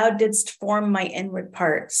 "For thou didst form my inward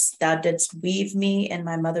parts. Thou didst weave me in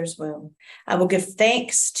my mother's womb. I will give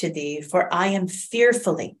thanks to thee, for I am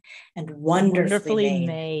fearfully and wonderfully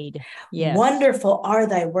made. Yes. Wonderful are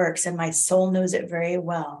thy works, and my soul knows it very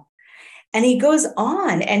well." And he goes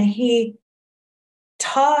on and he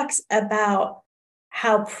talks about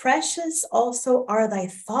how precious also are thy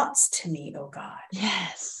thoughts to me, O God.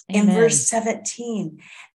 Yes. Amen. In verse 17,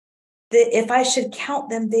 that if I should count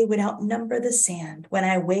them, they would outnumber the sand. When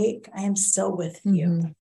I wake, I am still with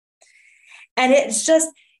you. And it's just,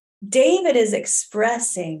 David is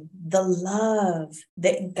expressing the love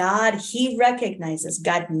that God, he recognizes.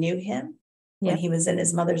 God knew him when he was in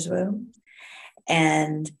his mother's womb.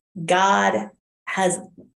 And God has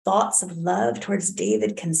thoughts of love towards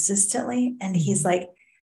David consistently. And he's like,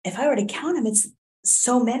 if I were to count them, it's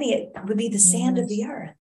so many, it would be the sand of the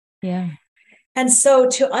earth. Yeah. And so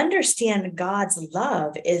to understand God's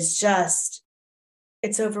love is just,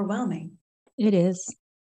 it's overwhelming. It is.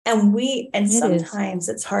 And sometimes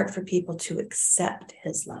it's hard for people to accept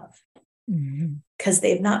his love because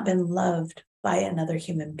they've not been loved by another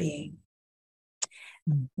human being,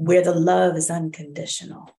 where the love is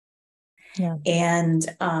unconditional. Yeah. And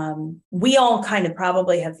we all kind of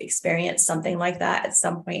probably have experienced something like that at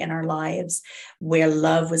some point in our lives where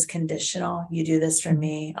love was conditional. You do this for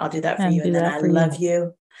me, I'll do that for you, and then I love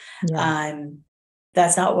you. Yeah.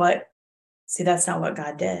 That's not what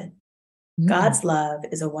God did. God's love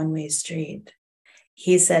is a one-way street.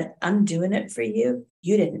 He said, I'm doing it for you.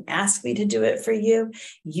 You didn't ask me to do it for you.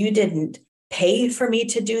 You didn't pay for me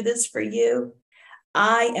to do this for you.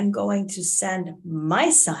 I am going to send my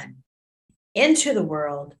son into the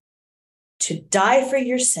world to die for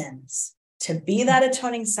your sins, to be that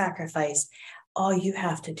atoning sacrifice. All you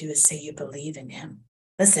have to do is say you believe in him.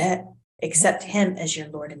 That's it. Accept him as your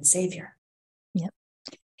Lord and Savior. Yep.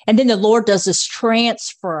 And then the Lord does this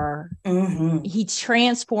transfer. Mm-hmm. He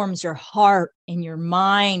transforms your heart and your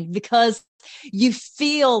mind because you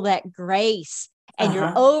feel that grace and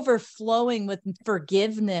you're overflowing with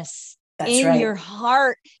forgiveness. That's in right. your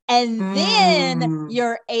heart. And then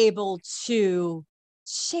you're able to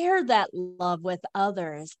share that love with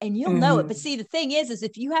others and you'll know it. But see, the thing is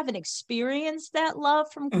if you haven't experienced that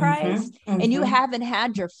love from Christ and you haven't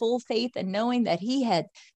had your full faith in knowing that he had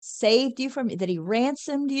saved you from, that he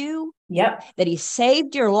ransomed you, that he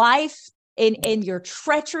saved your life in your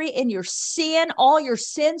treachery, in your sin, all your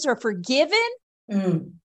sins are forgiven,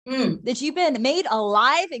 that you've been made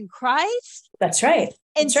alive in Christ. That's right.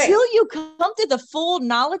 Until you come to the full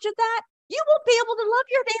knowledge of that, you won't be able to love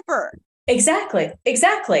your neighbor.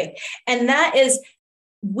 Exactly. And that is,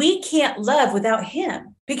 we can't love without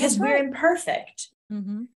him because we're imperfect.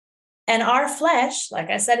 And our flesh, like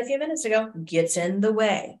I said a few minutes ago, gets in the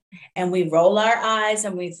way. And we roll our eyes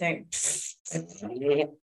and we think,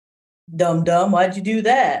 dumb, why'd you do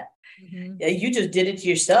that? Yeah, you just did it to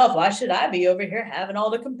yourself. Why should I be over here having all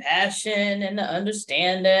the compassion and the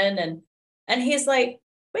understanding? And he's like,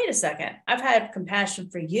 wait a second. I've had compassion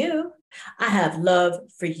for you. I have love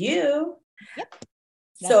for you. Yep.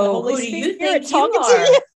 So who do you think you are?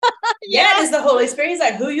 It is the Holy Spirit. He's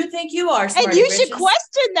like, who you think you are? And you should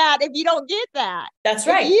question that if you don't get that. That's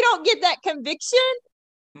right. If you don't get that conviction,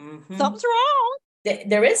 something's wrong.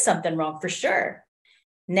 There is something wrong for sure.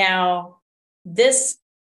 Now, this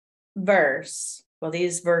verse,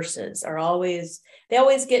 these verses are always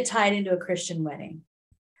get tied into a Christian wedding.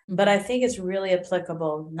 But I think it's really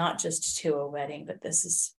applicable, not just to a wedding, but this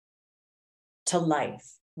is to life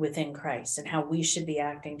within Christ and how we should be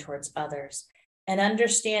acting towards others and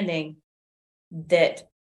understanding that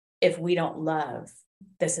if we don't love,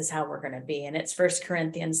 this is how we're going to be. And it's 1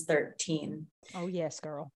 Corinthians 13. Oh, yes,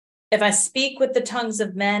 girl. If I speak with the tongues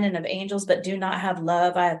of men and of angels, but do not have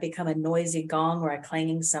love, I have become a noisy gong or a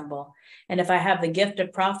clanging cymbal. And if I have the gift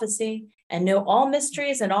of prophecy and know all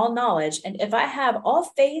mysteries and all knowledge, and if I have all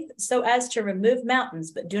faith so as to remove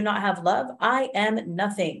mountains, but do not have love, I am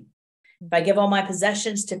nothing. If I give all my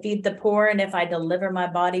possessions to feed the poor, and if I deliver my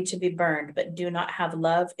body to be burned, but do not have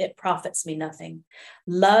love, it profits me nothing.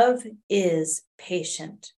 Love is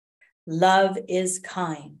patient. Love is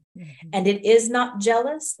kind, and it is not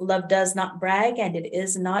jealous. Love does not brag, and it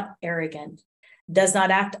is not arrogant, does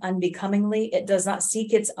not act unbecomingly. It does not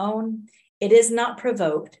seek its own. It is not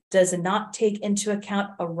provoked, does not take into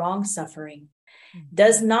account a wrong suffering,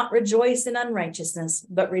 does not rejoice in unrighteousness,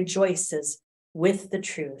 but rejoices with the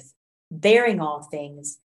truth, bearing all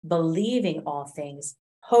things, believing all things,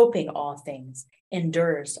 hoping all things,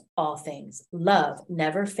 endures all things. Love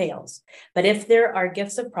never fails. But if there are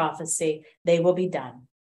gifts of prophecy, they will be done.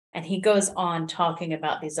 And he goes on talking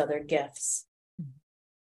about these other gifts.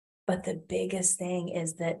 But the biggest thing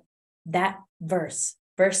is that verse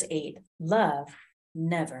 8, love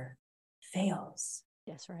never fails.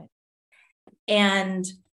 That's right. And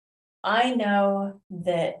I know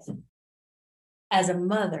that as a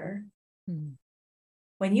mother,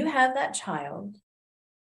 when you have that child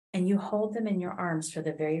and you hold them in your arms for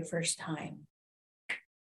the very first time,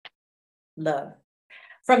 love.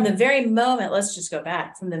 From the very moment, let's just go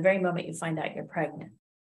back, from the very moment you find out you're pregnant,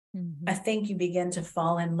 I think you begin to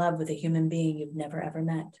fall in love with a human being you've never, ever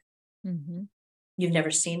met. You've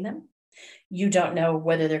never seen them. You don't know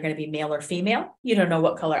whether they're going to be male or female. You don't know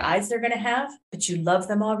what color eyes they're going to have, but you love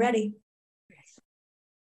them already.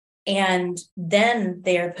 And then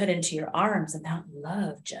they are put into your arms, and that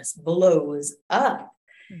love just blows up.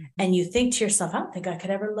 And you think to yourself, I don't think I could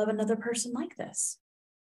ever love another person like this.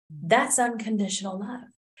 That's unconditional love.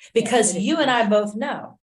 Because you and I both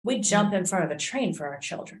know we jump in front of a train for our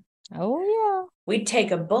children. Oh, yeah. We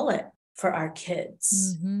take a bullet for our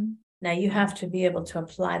kids. Now you have to be able to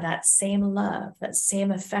apply that same love, that same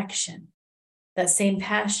affection, that same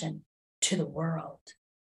passion to the world.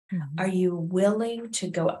 Are you willing to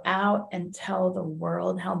go out and tell the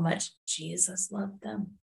world how much Jesus loved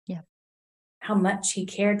them? Yeah. How much he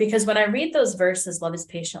cared? Because when I read those verses, love is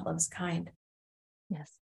patient, love is kind.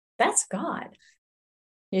 Yes. That's God.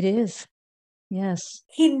 It is. Yes.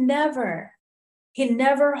 He never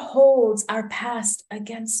holds our past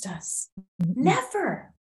against us.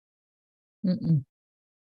 Never. And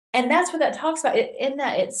that's what that talks about. In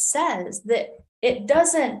that it says that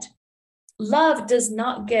love does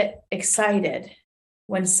not get excited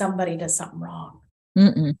when somebody does something wrong.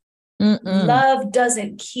 Love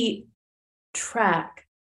doesn't keep track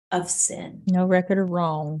of sin. No record of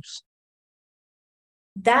wrongs.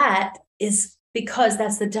 That is because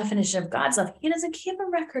that's the definition of God's love. He doesn't keep a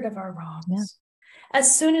record of our wrongs. Yeah.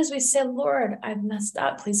 As soon as we say, Lord, I've messed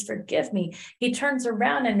up, please forgive me, he turns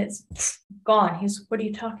around and it's gone. What are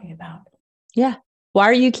you talking about? Yeah. Why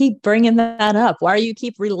are you keep bringing that up? Why are you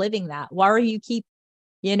keep reliving that? Why are you keep,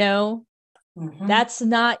 that's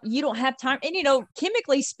not, you don't have time. And,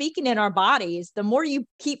 chemically speaking in our bodies, the more you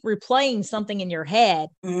keep replaying something in your head,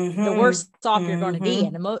 the worse off you're going to be.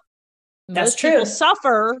 And most people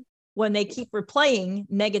suffer when they keep replaying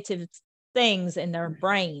negative things in their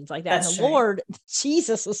brains like that. That's and the right. Lord,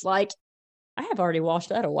 Jesus is like, I have already washed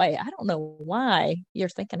that away. I don't know why you're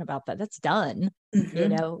thinking about that. That's done.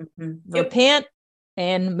 Repent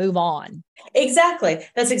and move on. Exactly.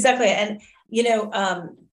 That's exactly. And,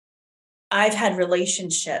 I've had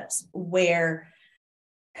relationships where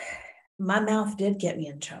my mouth did get me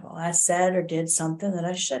in trouble. I said or did something that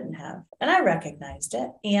I shouldn't have, and I recognized it.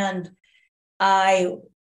 And I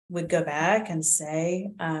would go back and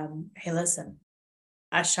say, hey, listen,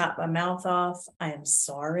 I shot my mouth off. I am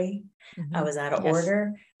sorry. I was out of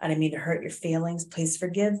order. I didn't mean to hurt your feelings. Please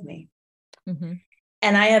forgive me.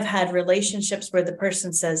 And I have had relationships where the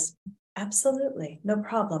person says, absolutely, no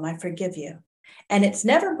problem. I forgive you. And it's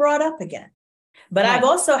never brought up again. But right. I've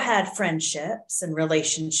also had friendships and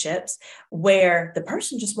relationships where the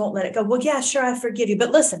person just won't let it go. Well, yeah, sure, I forgive you.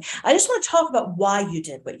 But listen, I just want to talk about why you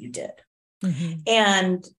did what you did.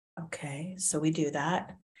 And okay, so we do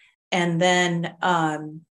that. And then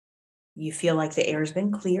you feel like the air's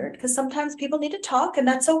been cleared, because sometimes people need to talk, and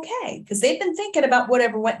that's okay because they've been thinking about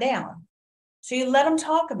whatever went down. So you let them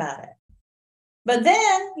talk about it. But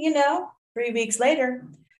then, 3 weeks later,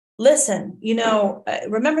 listen,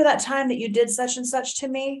 remember that time that you did such and such to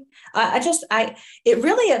me? It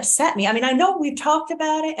really upset me. I mean, I know we've talked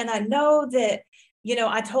about it, and I know that,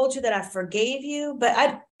 I told you that I forgave you,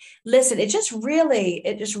 but it just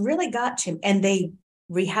really got to me. And they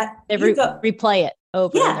replay it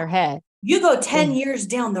over in their head. You go 10 years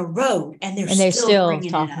down the road and they're still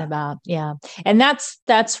talking about. Yeah. And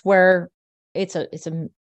that's where they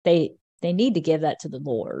need to give that to the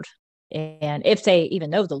Lord. And if they even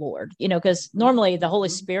know the Lord, because normally the Holy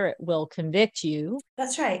Spirit will convict you.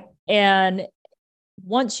 That's right. And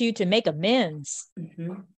wants you to make amends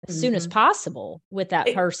as soon as possible with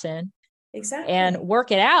that person. Exactly. And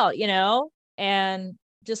work it out, and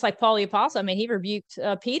just like Paul the Apostle, I mean, he rebuked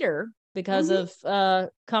Peter because of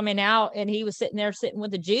coming out, and he was sitting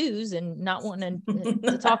with the Jews and not wanting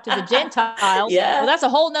to talk to the Gentiles. Yeah. Well, that's a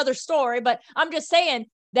whole nother story, but I'm just saying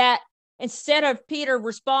that instead of Peter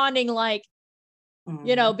responding like,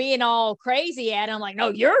 being all crazy at him, like, no,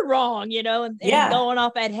 you're wrong, and going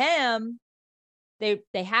off at him, they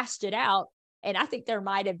hashed it out. And I think there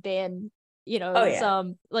might have been,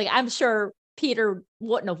 some, like, I'm sure Peter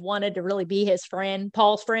wouldn't have wanted to really be his friend,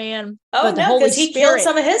 Paul's friend. Oh, no, because he killed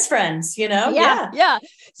some of his friends, Yeah.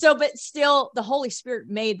 So, but still, the Holy Spirit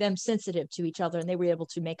made them sensitive to each other, and they were able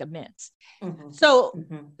to make amends. So,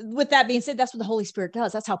 with that being said, that's what the Holy Spirit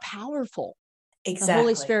does. That's how powerful the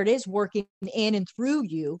Holy Spirit is, working in and through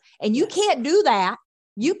you. And you can't do that.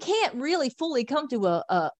 You can't really fully come to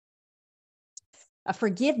a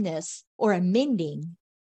forgiveness or a mending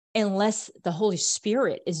unless the Holy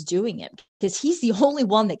Spirit is doing it, because he's the only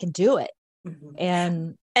one that can do it.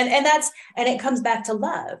 And it comes back to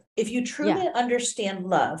love. If you truly understand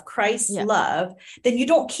love, Christ's love, then you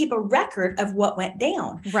don't keep a record of what went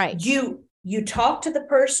down. Right. You talk to the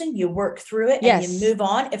person, you work through it, and you move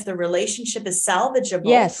on. If the relationship is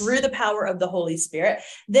salvageable through the power of the Holy Spirit,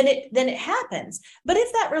 then it happens. But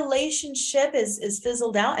if that relationship is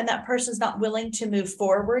fizzled out and that person's not willing to move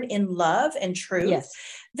forward in love and truth,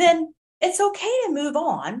 then it's okay to move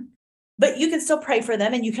on. But you can still pray for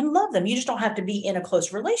them and you can love them. You just don't have to be in a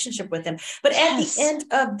close relationship with them. But at the end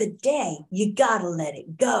of the day, you got to let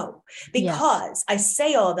it go. Because I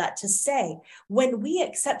say all that to say, when we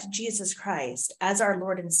accept Jesus Christ as our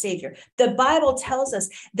Lord and Savior, the Bible tells us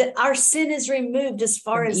that our sin is removed as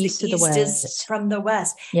far as the east is from the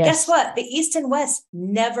west. Guess what? The east and west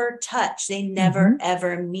never touch. They never,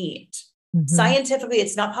 ever meet. Scientifically,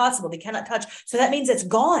 it's not possible. They cannot touch. So that means it's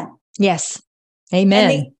gone. Yes.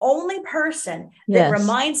 Amen. And the only person that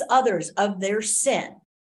reminds others of their sin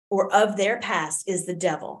or of their past is the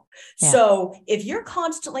devil. So if you're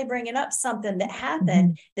constantly bringing up something that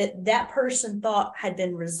happened that person thought had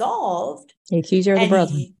been resolved, the accuser of the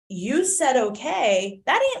brother, you said, okay,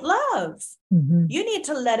 that ain't love. You need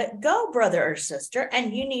to let it go, brother or sister.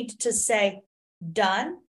 And you need to say,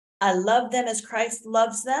 done. I love them as Christ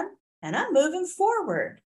loves them, and I'm moving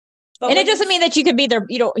forward. And it doesn't mean that you could be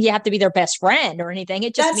you have to be their best friend or anything.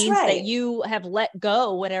 It just means that you have let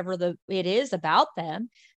go whatever it is about them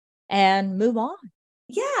and move on.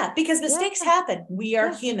 Yeah, because mistakes happen. We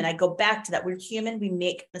are human. I go back to that. We're human. We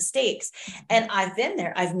make mistakes. And I've been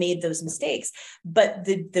there. I've made those mistakes. But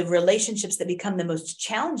the relationships that become the most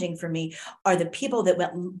challenging for me are the people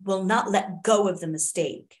that will not let go of the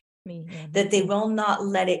mistake. That they will not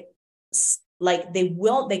let it, like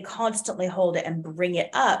they constantly hold it and bring it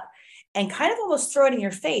up and kind of almost throw it in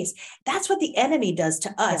your face. That's what the enemy does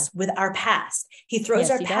to us with our past. He throws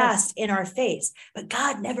our past in our face, but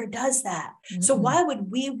God never does that. So why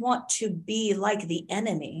would we want to be like the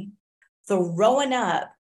enemy, throwing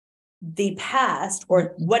up the past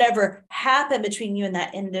or whatever happened between you and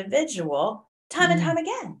that individual time and time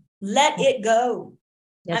again? Let it go.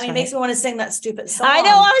 It makes me want to sing that stupid song. I know.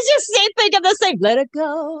 I was just thinking the same. Let it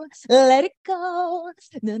go. Let it go.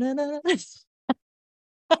 No.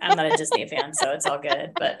 I'm not a Disney fan, so it's all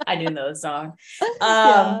good, but I do know the song.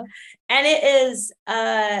 And it is,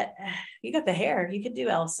 you got the hair. You could do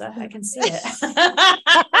Elsa. I can see it.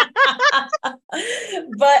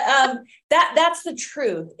 But that's the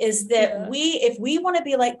truth, is that if we want to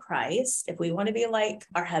be like Christ, if we want to be like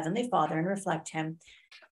our Heavenly Father and reflect him,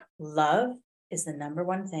 love is the number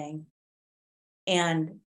one thing.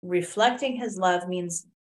 And reflecting his love means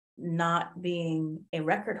not being a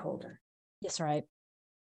record holder. That's right.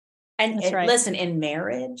 And listen, in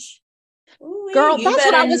marriage, girl, that's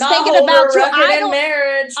what I was thinking about too. I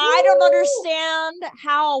don't understand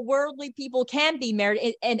how worldly people can be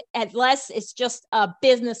married, and unless it's just a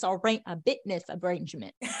business arrangement.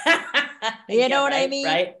 You know what I mean?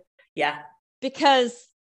 Right? Yeah. Because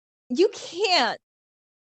you can't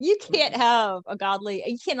have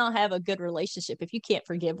you cannot have a good relationship if you can't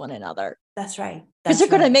forgive one another. That's right. Because they're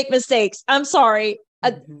going to make mistakes. I'm sorry.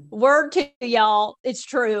 Word to y'all, it's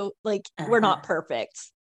true. Like, we're not perfect,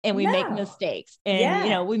 and we make mistakes,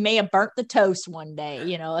 and we may have burnt the toast one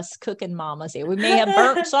day. Us cooking mamas here, we may have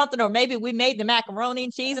burnt something, or maybe we made the macaroni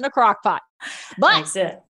and cheese in a crock pot. But that's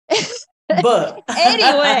it. But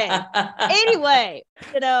anyway,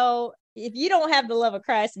 if you don't have the love of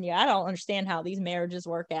Christ in you, I don't understand how these marriages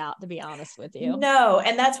work out, to be honest with you. No,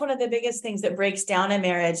 and that's one of the biggest things that breaks down a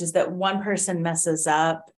marriage, is that one person messes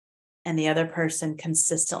up and the other person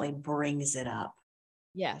consistently brings it up.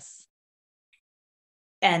 Yes.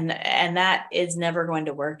 And that is never going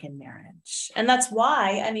to work in marriage. And that's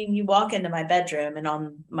why, I mean, you walk into my bedroom and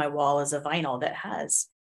on my wall is a vinyl that has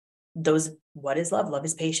those, what is love? Love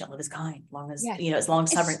is patient, love is kind, long as, it's long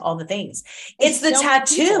suffering, all the things. It's the so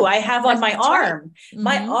tattoo I have on my arm. Right.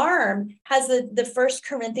 My arm has the 1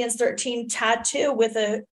 Corinthians 13 tattoo with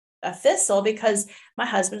a thistle, because my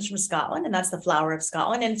husband's from Scotland and that's the flower of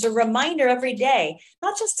Scotland. And it's a reminder every day,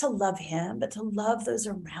 not just to love him, but to love those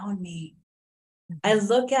around me. I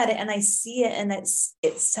look at it and I see it, and it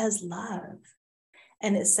says love,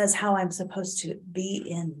 and it says how I'm supposed to be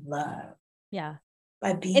in love. Yeah.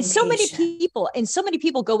 By being and so patient. many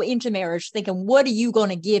people go into marriage thinking, what are you going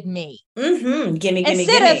to give me? Mm-hmm. Gimme.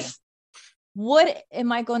 Instead of what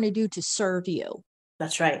am I going to do to serve you?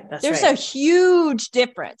 That's right. There's a huge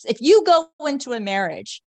difference. If you go into a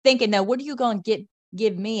marriage thinking, no, what are you going to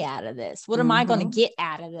give me out of this? What am I going to get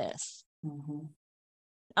out of this?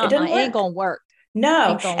 It ain't going to work.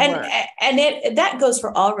 No. And that goes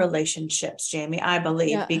for all relationships, Jamie, I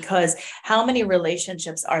believe, because how many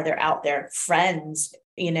relationships are there out there? Friends,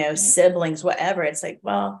 siblings, whatever. It's like,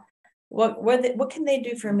 well, what can they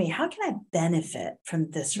do for me? How can I benefit from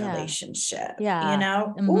this relationship?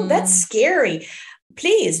 Oh, that's scary.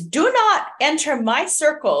 Please do not enter my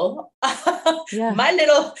circle, my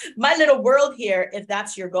little world here, if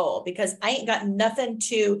that's your goal, because I ain't got nothing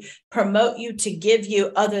to promote you, to give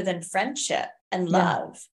you, other than friendship and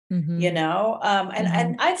love,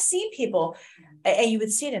 and I've seen people, and you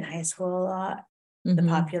would see it in high school a lot, the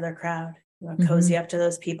popular crowd, cozy up to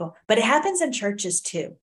those people, but it happens in churches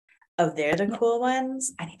too. Oh, they're the cool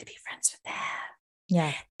ones. I need to be friends with them.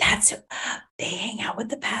 Yeah. They hang out with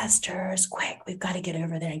the pastors. Quick, we've got to get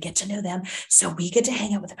over there and get to know them. So we get to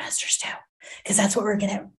hang out with the pastors too, because that's what we're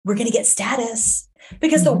going to get status,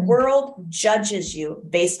 because the world judges you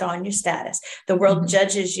based on your status. The world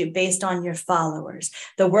judges you based on your followers.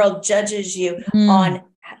 The world judges you on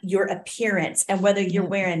your appearance and whether you're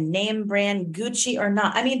wearing name brand Gucci or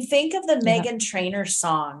not. I mean, think of the Meghan Trainor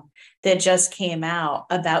song that just came out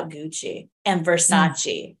about Gucci and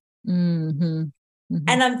Versace.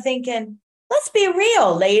 And I'm thinking, let's be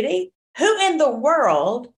real, lady. Who in the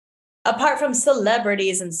world, apart from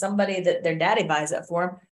celebrities and somebody that their daddy buys it for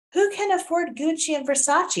them, who can afford Gucci and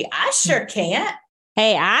Versace? I sure can't.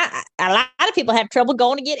 Hey, a lot of people have trouble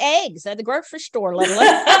going to get eggs at the grocery store, let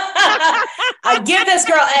alone. I give this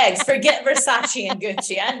girl eggs. Forget Versace and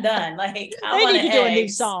Gucci. I'm done. Like, they need to do a new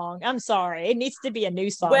song. I'm sorry. It needs to be a new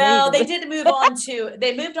song. Well, they did move on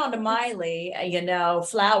to Miley,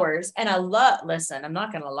 Flowers. And listen, I'm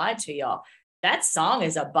not going to lie to y'all. That song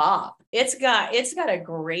is a bop. It's got a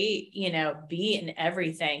great, beat and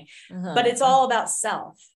everything, but it's all about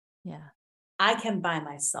self. Yeah. I can buy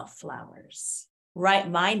myself flowers,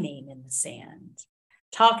 write my name in the sand,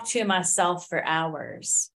 talk to myself for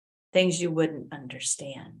hours, things you wouldn't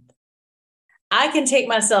understand. I can take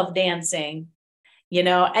myself dancing,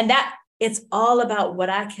 and that it's all about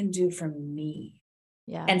what I can do for me.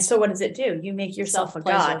 Yeah. And so what does it do? You make yourself a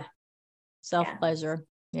god. Self-pleasure.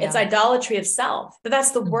 Yeah. It's idolatry of self, but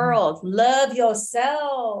that's the world. Love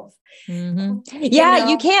yourself. Yeah,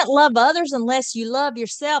 you can't love others unless you love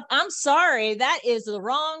yourself. I'm sorry, that is the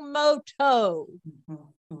wrong motto.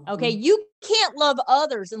 Okay, you can't love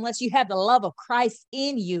others unless you have the love of Christ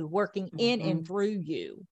in you, working in and through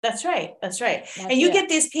you. That's right. And you get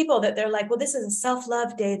these people that they're like, well, this is a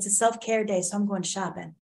self-love day. It's a self-care day. So I'm going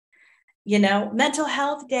shopping. Mental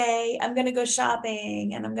health day. I'm going to go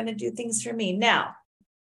shopping and I'm going to do things for me. Now,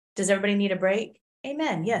 does everybody need a break?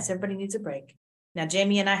 Amen. Yes, everybody needs a break. Now,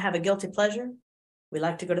 Jamie and I have a guilty pleasure. We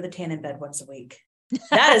like to go to the tanning bed once a week.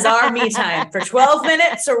 That is our me time for 12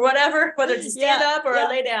 minutes or whatever, whether it's a stand up or a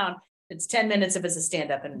lay down. It's 10 minutes if it's a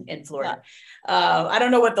stand up in Florida. I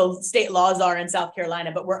don't know what the state laws are in South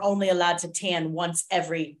Carolina, but we're only allowed to tan once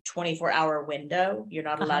every 24-hour window. You're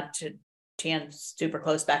not allowed to tan super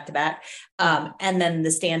close back to back. And then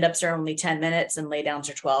the stand-ups are only 10 minutes and lay downs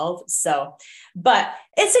are 12. So, but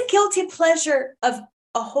it's a guilty pleasure of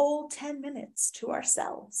a whole 10 minutes to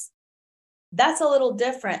ourselves. That's a little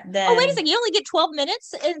different than. Oh, wait a second. You only get 12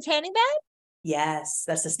 minutes in a tanning bed? Yes,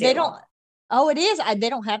 that's the state law. Oh, it is. They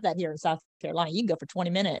don't have that here in South Carolina. You can go for 20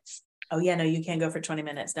 minutes. Oh, yeah. No, you can't go for 20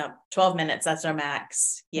 minutes. No, 12 minutes. That's our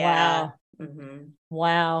max. Yeah.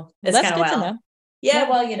 Wow. It's that's good to know. Yeah,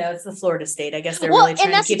 well, it's the Florida state. I guess they're really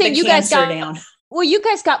trying to keep the cancer down. Well, you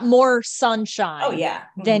guys got more sunshine. Oh, yeah.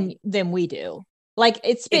 Than we do. Like,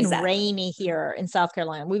 it's been rainy here in South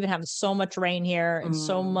Carolina. We've been having so much rain here and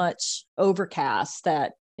so much overcast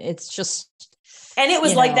that it's just. And it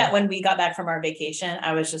was like that when we got back from our vacation.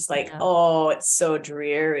 I was just like, oh, it's so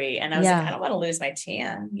dreary. And I was like, I don't want to lose my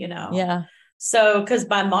tan, Yeah. So, because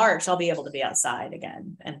by March, I'll be able to be outside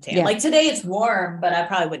again and tan. Yeah. Like today it's warm, but I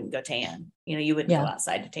probably wouldn't go tan. You wouldn't go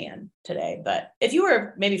outside to tan today. But if you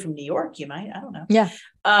were maybe from New York, you might. I don't know. Yeah.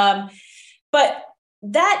 But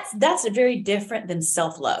that's very different than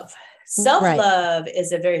self-love. Self-love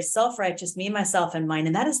is a very self-righteous, me, myself, and mine.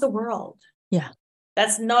 And that is the world. Yeah.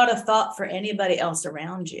 That's not a thought for anybody else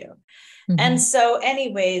around you. Mm-hmm. And so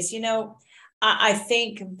anyways, I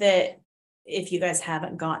think that if you guys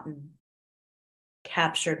haven't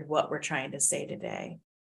captured what we're trying to say today,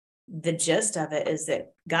 the gist of it is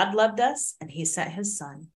that God loved us and he sent his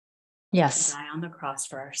son to die on the cross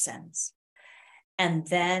for our sins. And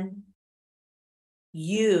then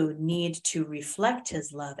you need to reflect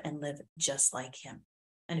his love and live just like him.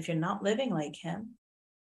 And if you're not living like him,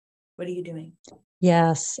 what are you doing?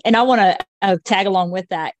 Yes. And I want to tag along with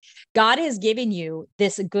that. God has given you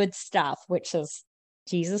this good stuff, which is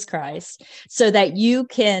Jesus Christ, so that you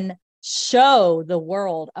can show the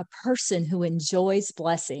world a person who enjoys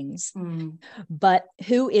blessings, but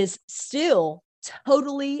who is still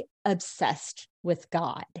totally obsessed with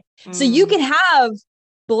God. So you can have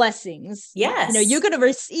blessings. Yes. You're going to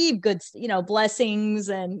receive good, blessings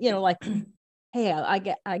and, like, hey, I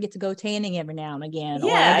get to go tanning every now and again. Or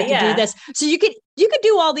I get to do this. So you could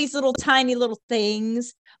do all these little tiny little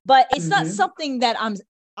things, but it's not something that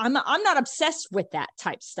I'm not obsessed with that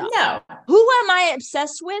type stuff. No. Who am I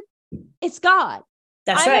obsessed with? It's God.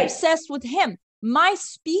 That's right. I'm obsessed with him. My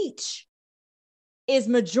speech is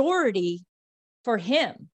majority for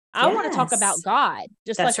him. I want to talk about God,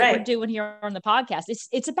 just like what we're doing here on the podcast.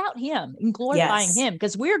 It's about him and glorifying him,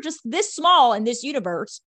 because we're just this small in this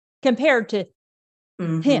universe compared to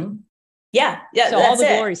him. Yeah. So all the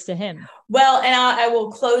glories to him. Well, and I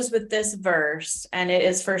will close with this verse, and it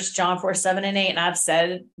is 1 John 4:7-8. And I've said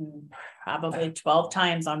it probably 12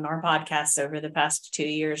 times on our podcasts over the past 2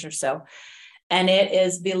 years or so. And it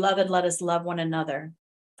is, beloved, let us love one another,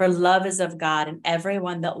 for love is of God, and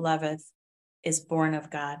everyone that loveth is born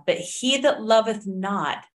of God. But he that loveth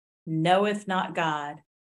not knoweth not God,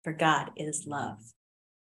 for God is love.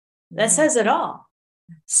 That says it all.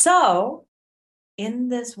 So in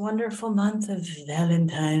this wonderful month of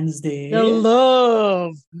Valentine's Day, the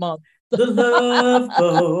love month, the love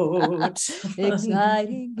boat,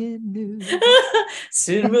 exciting and new.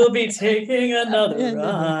 Soon we'll be taking another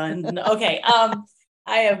run. Okay.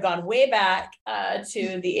 I have gone way back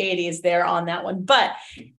to the 80s there on that one. But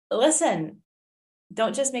listen,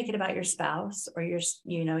 don't just make it about your spouse or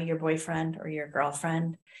your boyfriend or your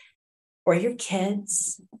girlfriend or your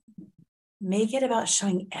kids. Make it about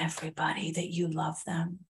showing everybody that you love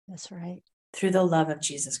them. That's right. Through the love of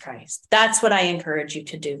Jesus Christ. That's what I encourage you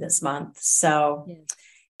to do this month. So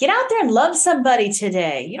get out there and love somebody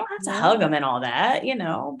today. You don't have to hug them and all that,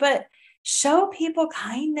 but show people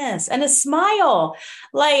kindness and a smile.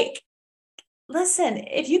 Like, listen,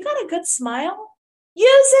 if you got a good smile,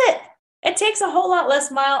 use it. It takes a whole lot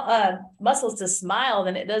less muscles to smile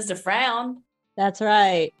than it does to frown. That's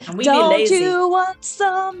right. And we Don't be lazy. You want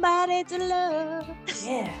somebody to love?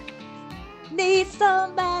 Yeah. Need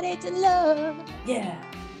somebody to love? Yeah.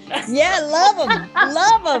 Yeah, love them.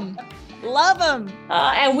 Love them. Love them.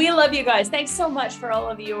 And we love you guys. Thanks so much for all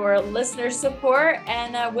of your listener support.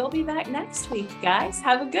 And we'll be back next week, guys.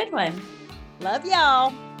 Have a good one. Love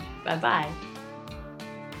y'all. Bye-bye.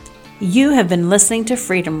 You have been listening to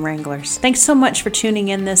Freedom Wranglers. Thanks so much for tuning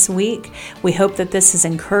in this week. We hope that this has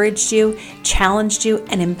encouraged you, challenged you,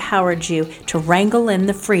 and empowered you to wrangle in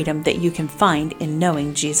the freedom that you can find in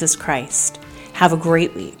knowing Jesus Christ. Have a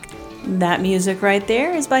great week. That music right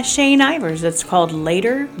there is by Shane Ivers. It's called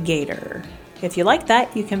Later Gator. If you like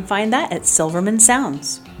that, you can find that at Silverman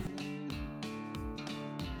Sounds.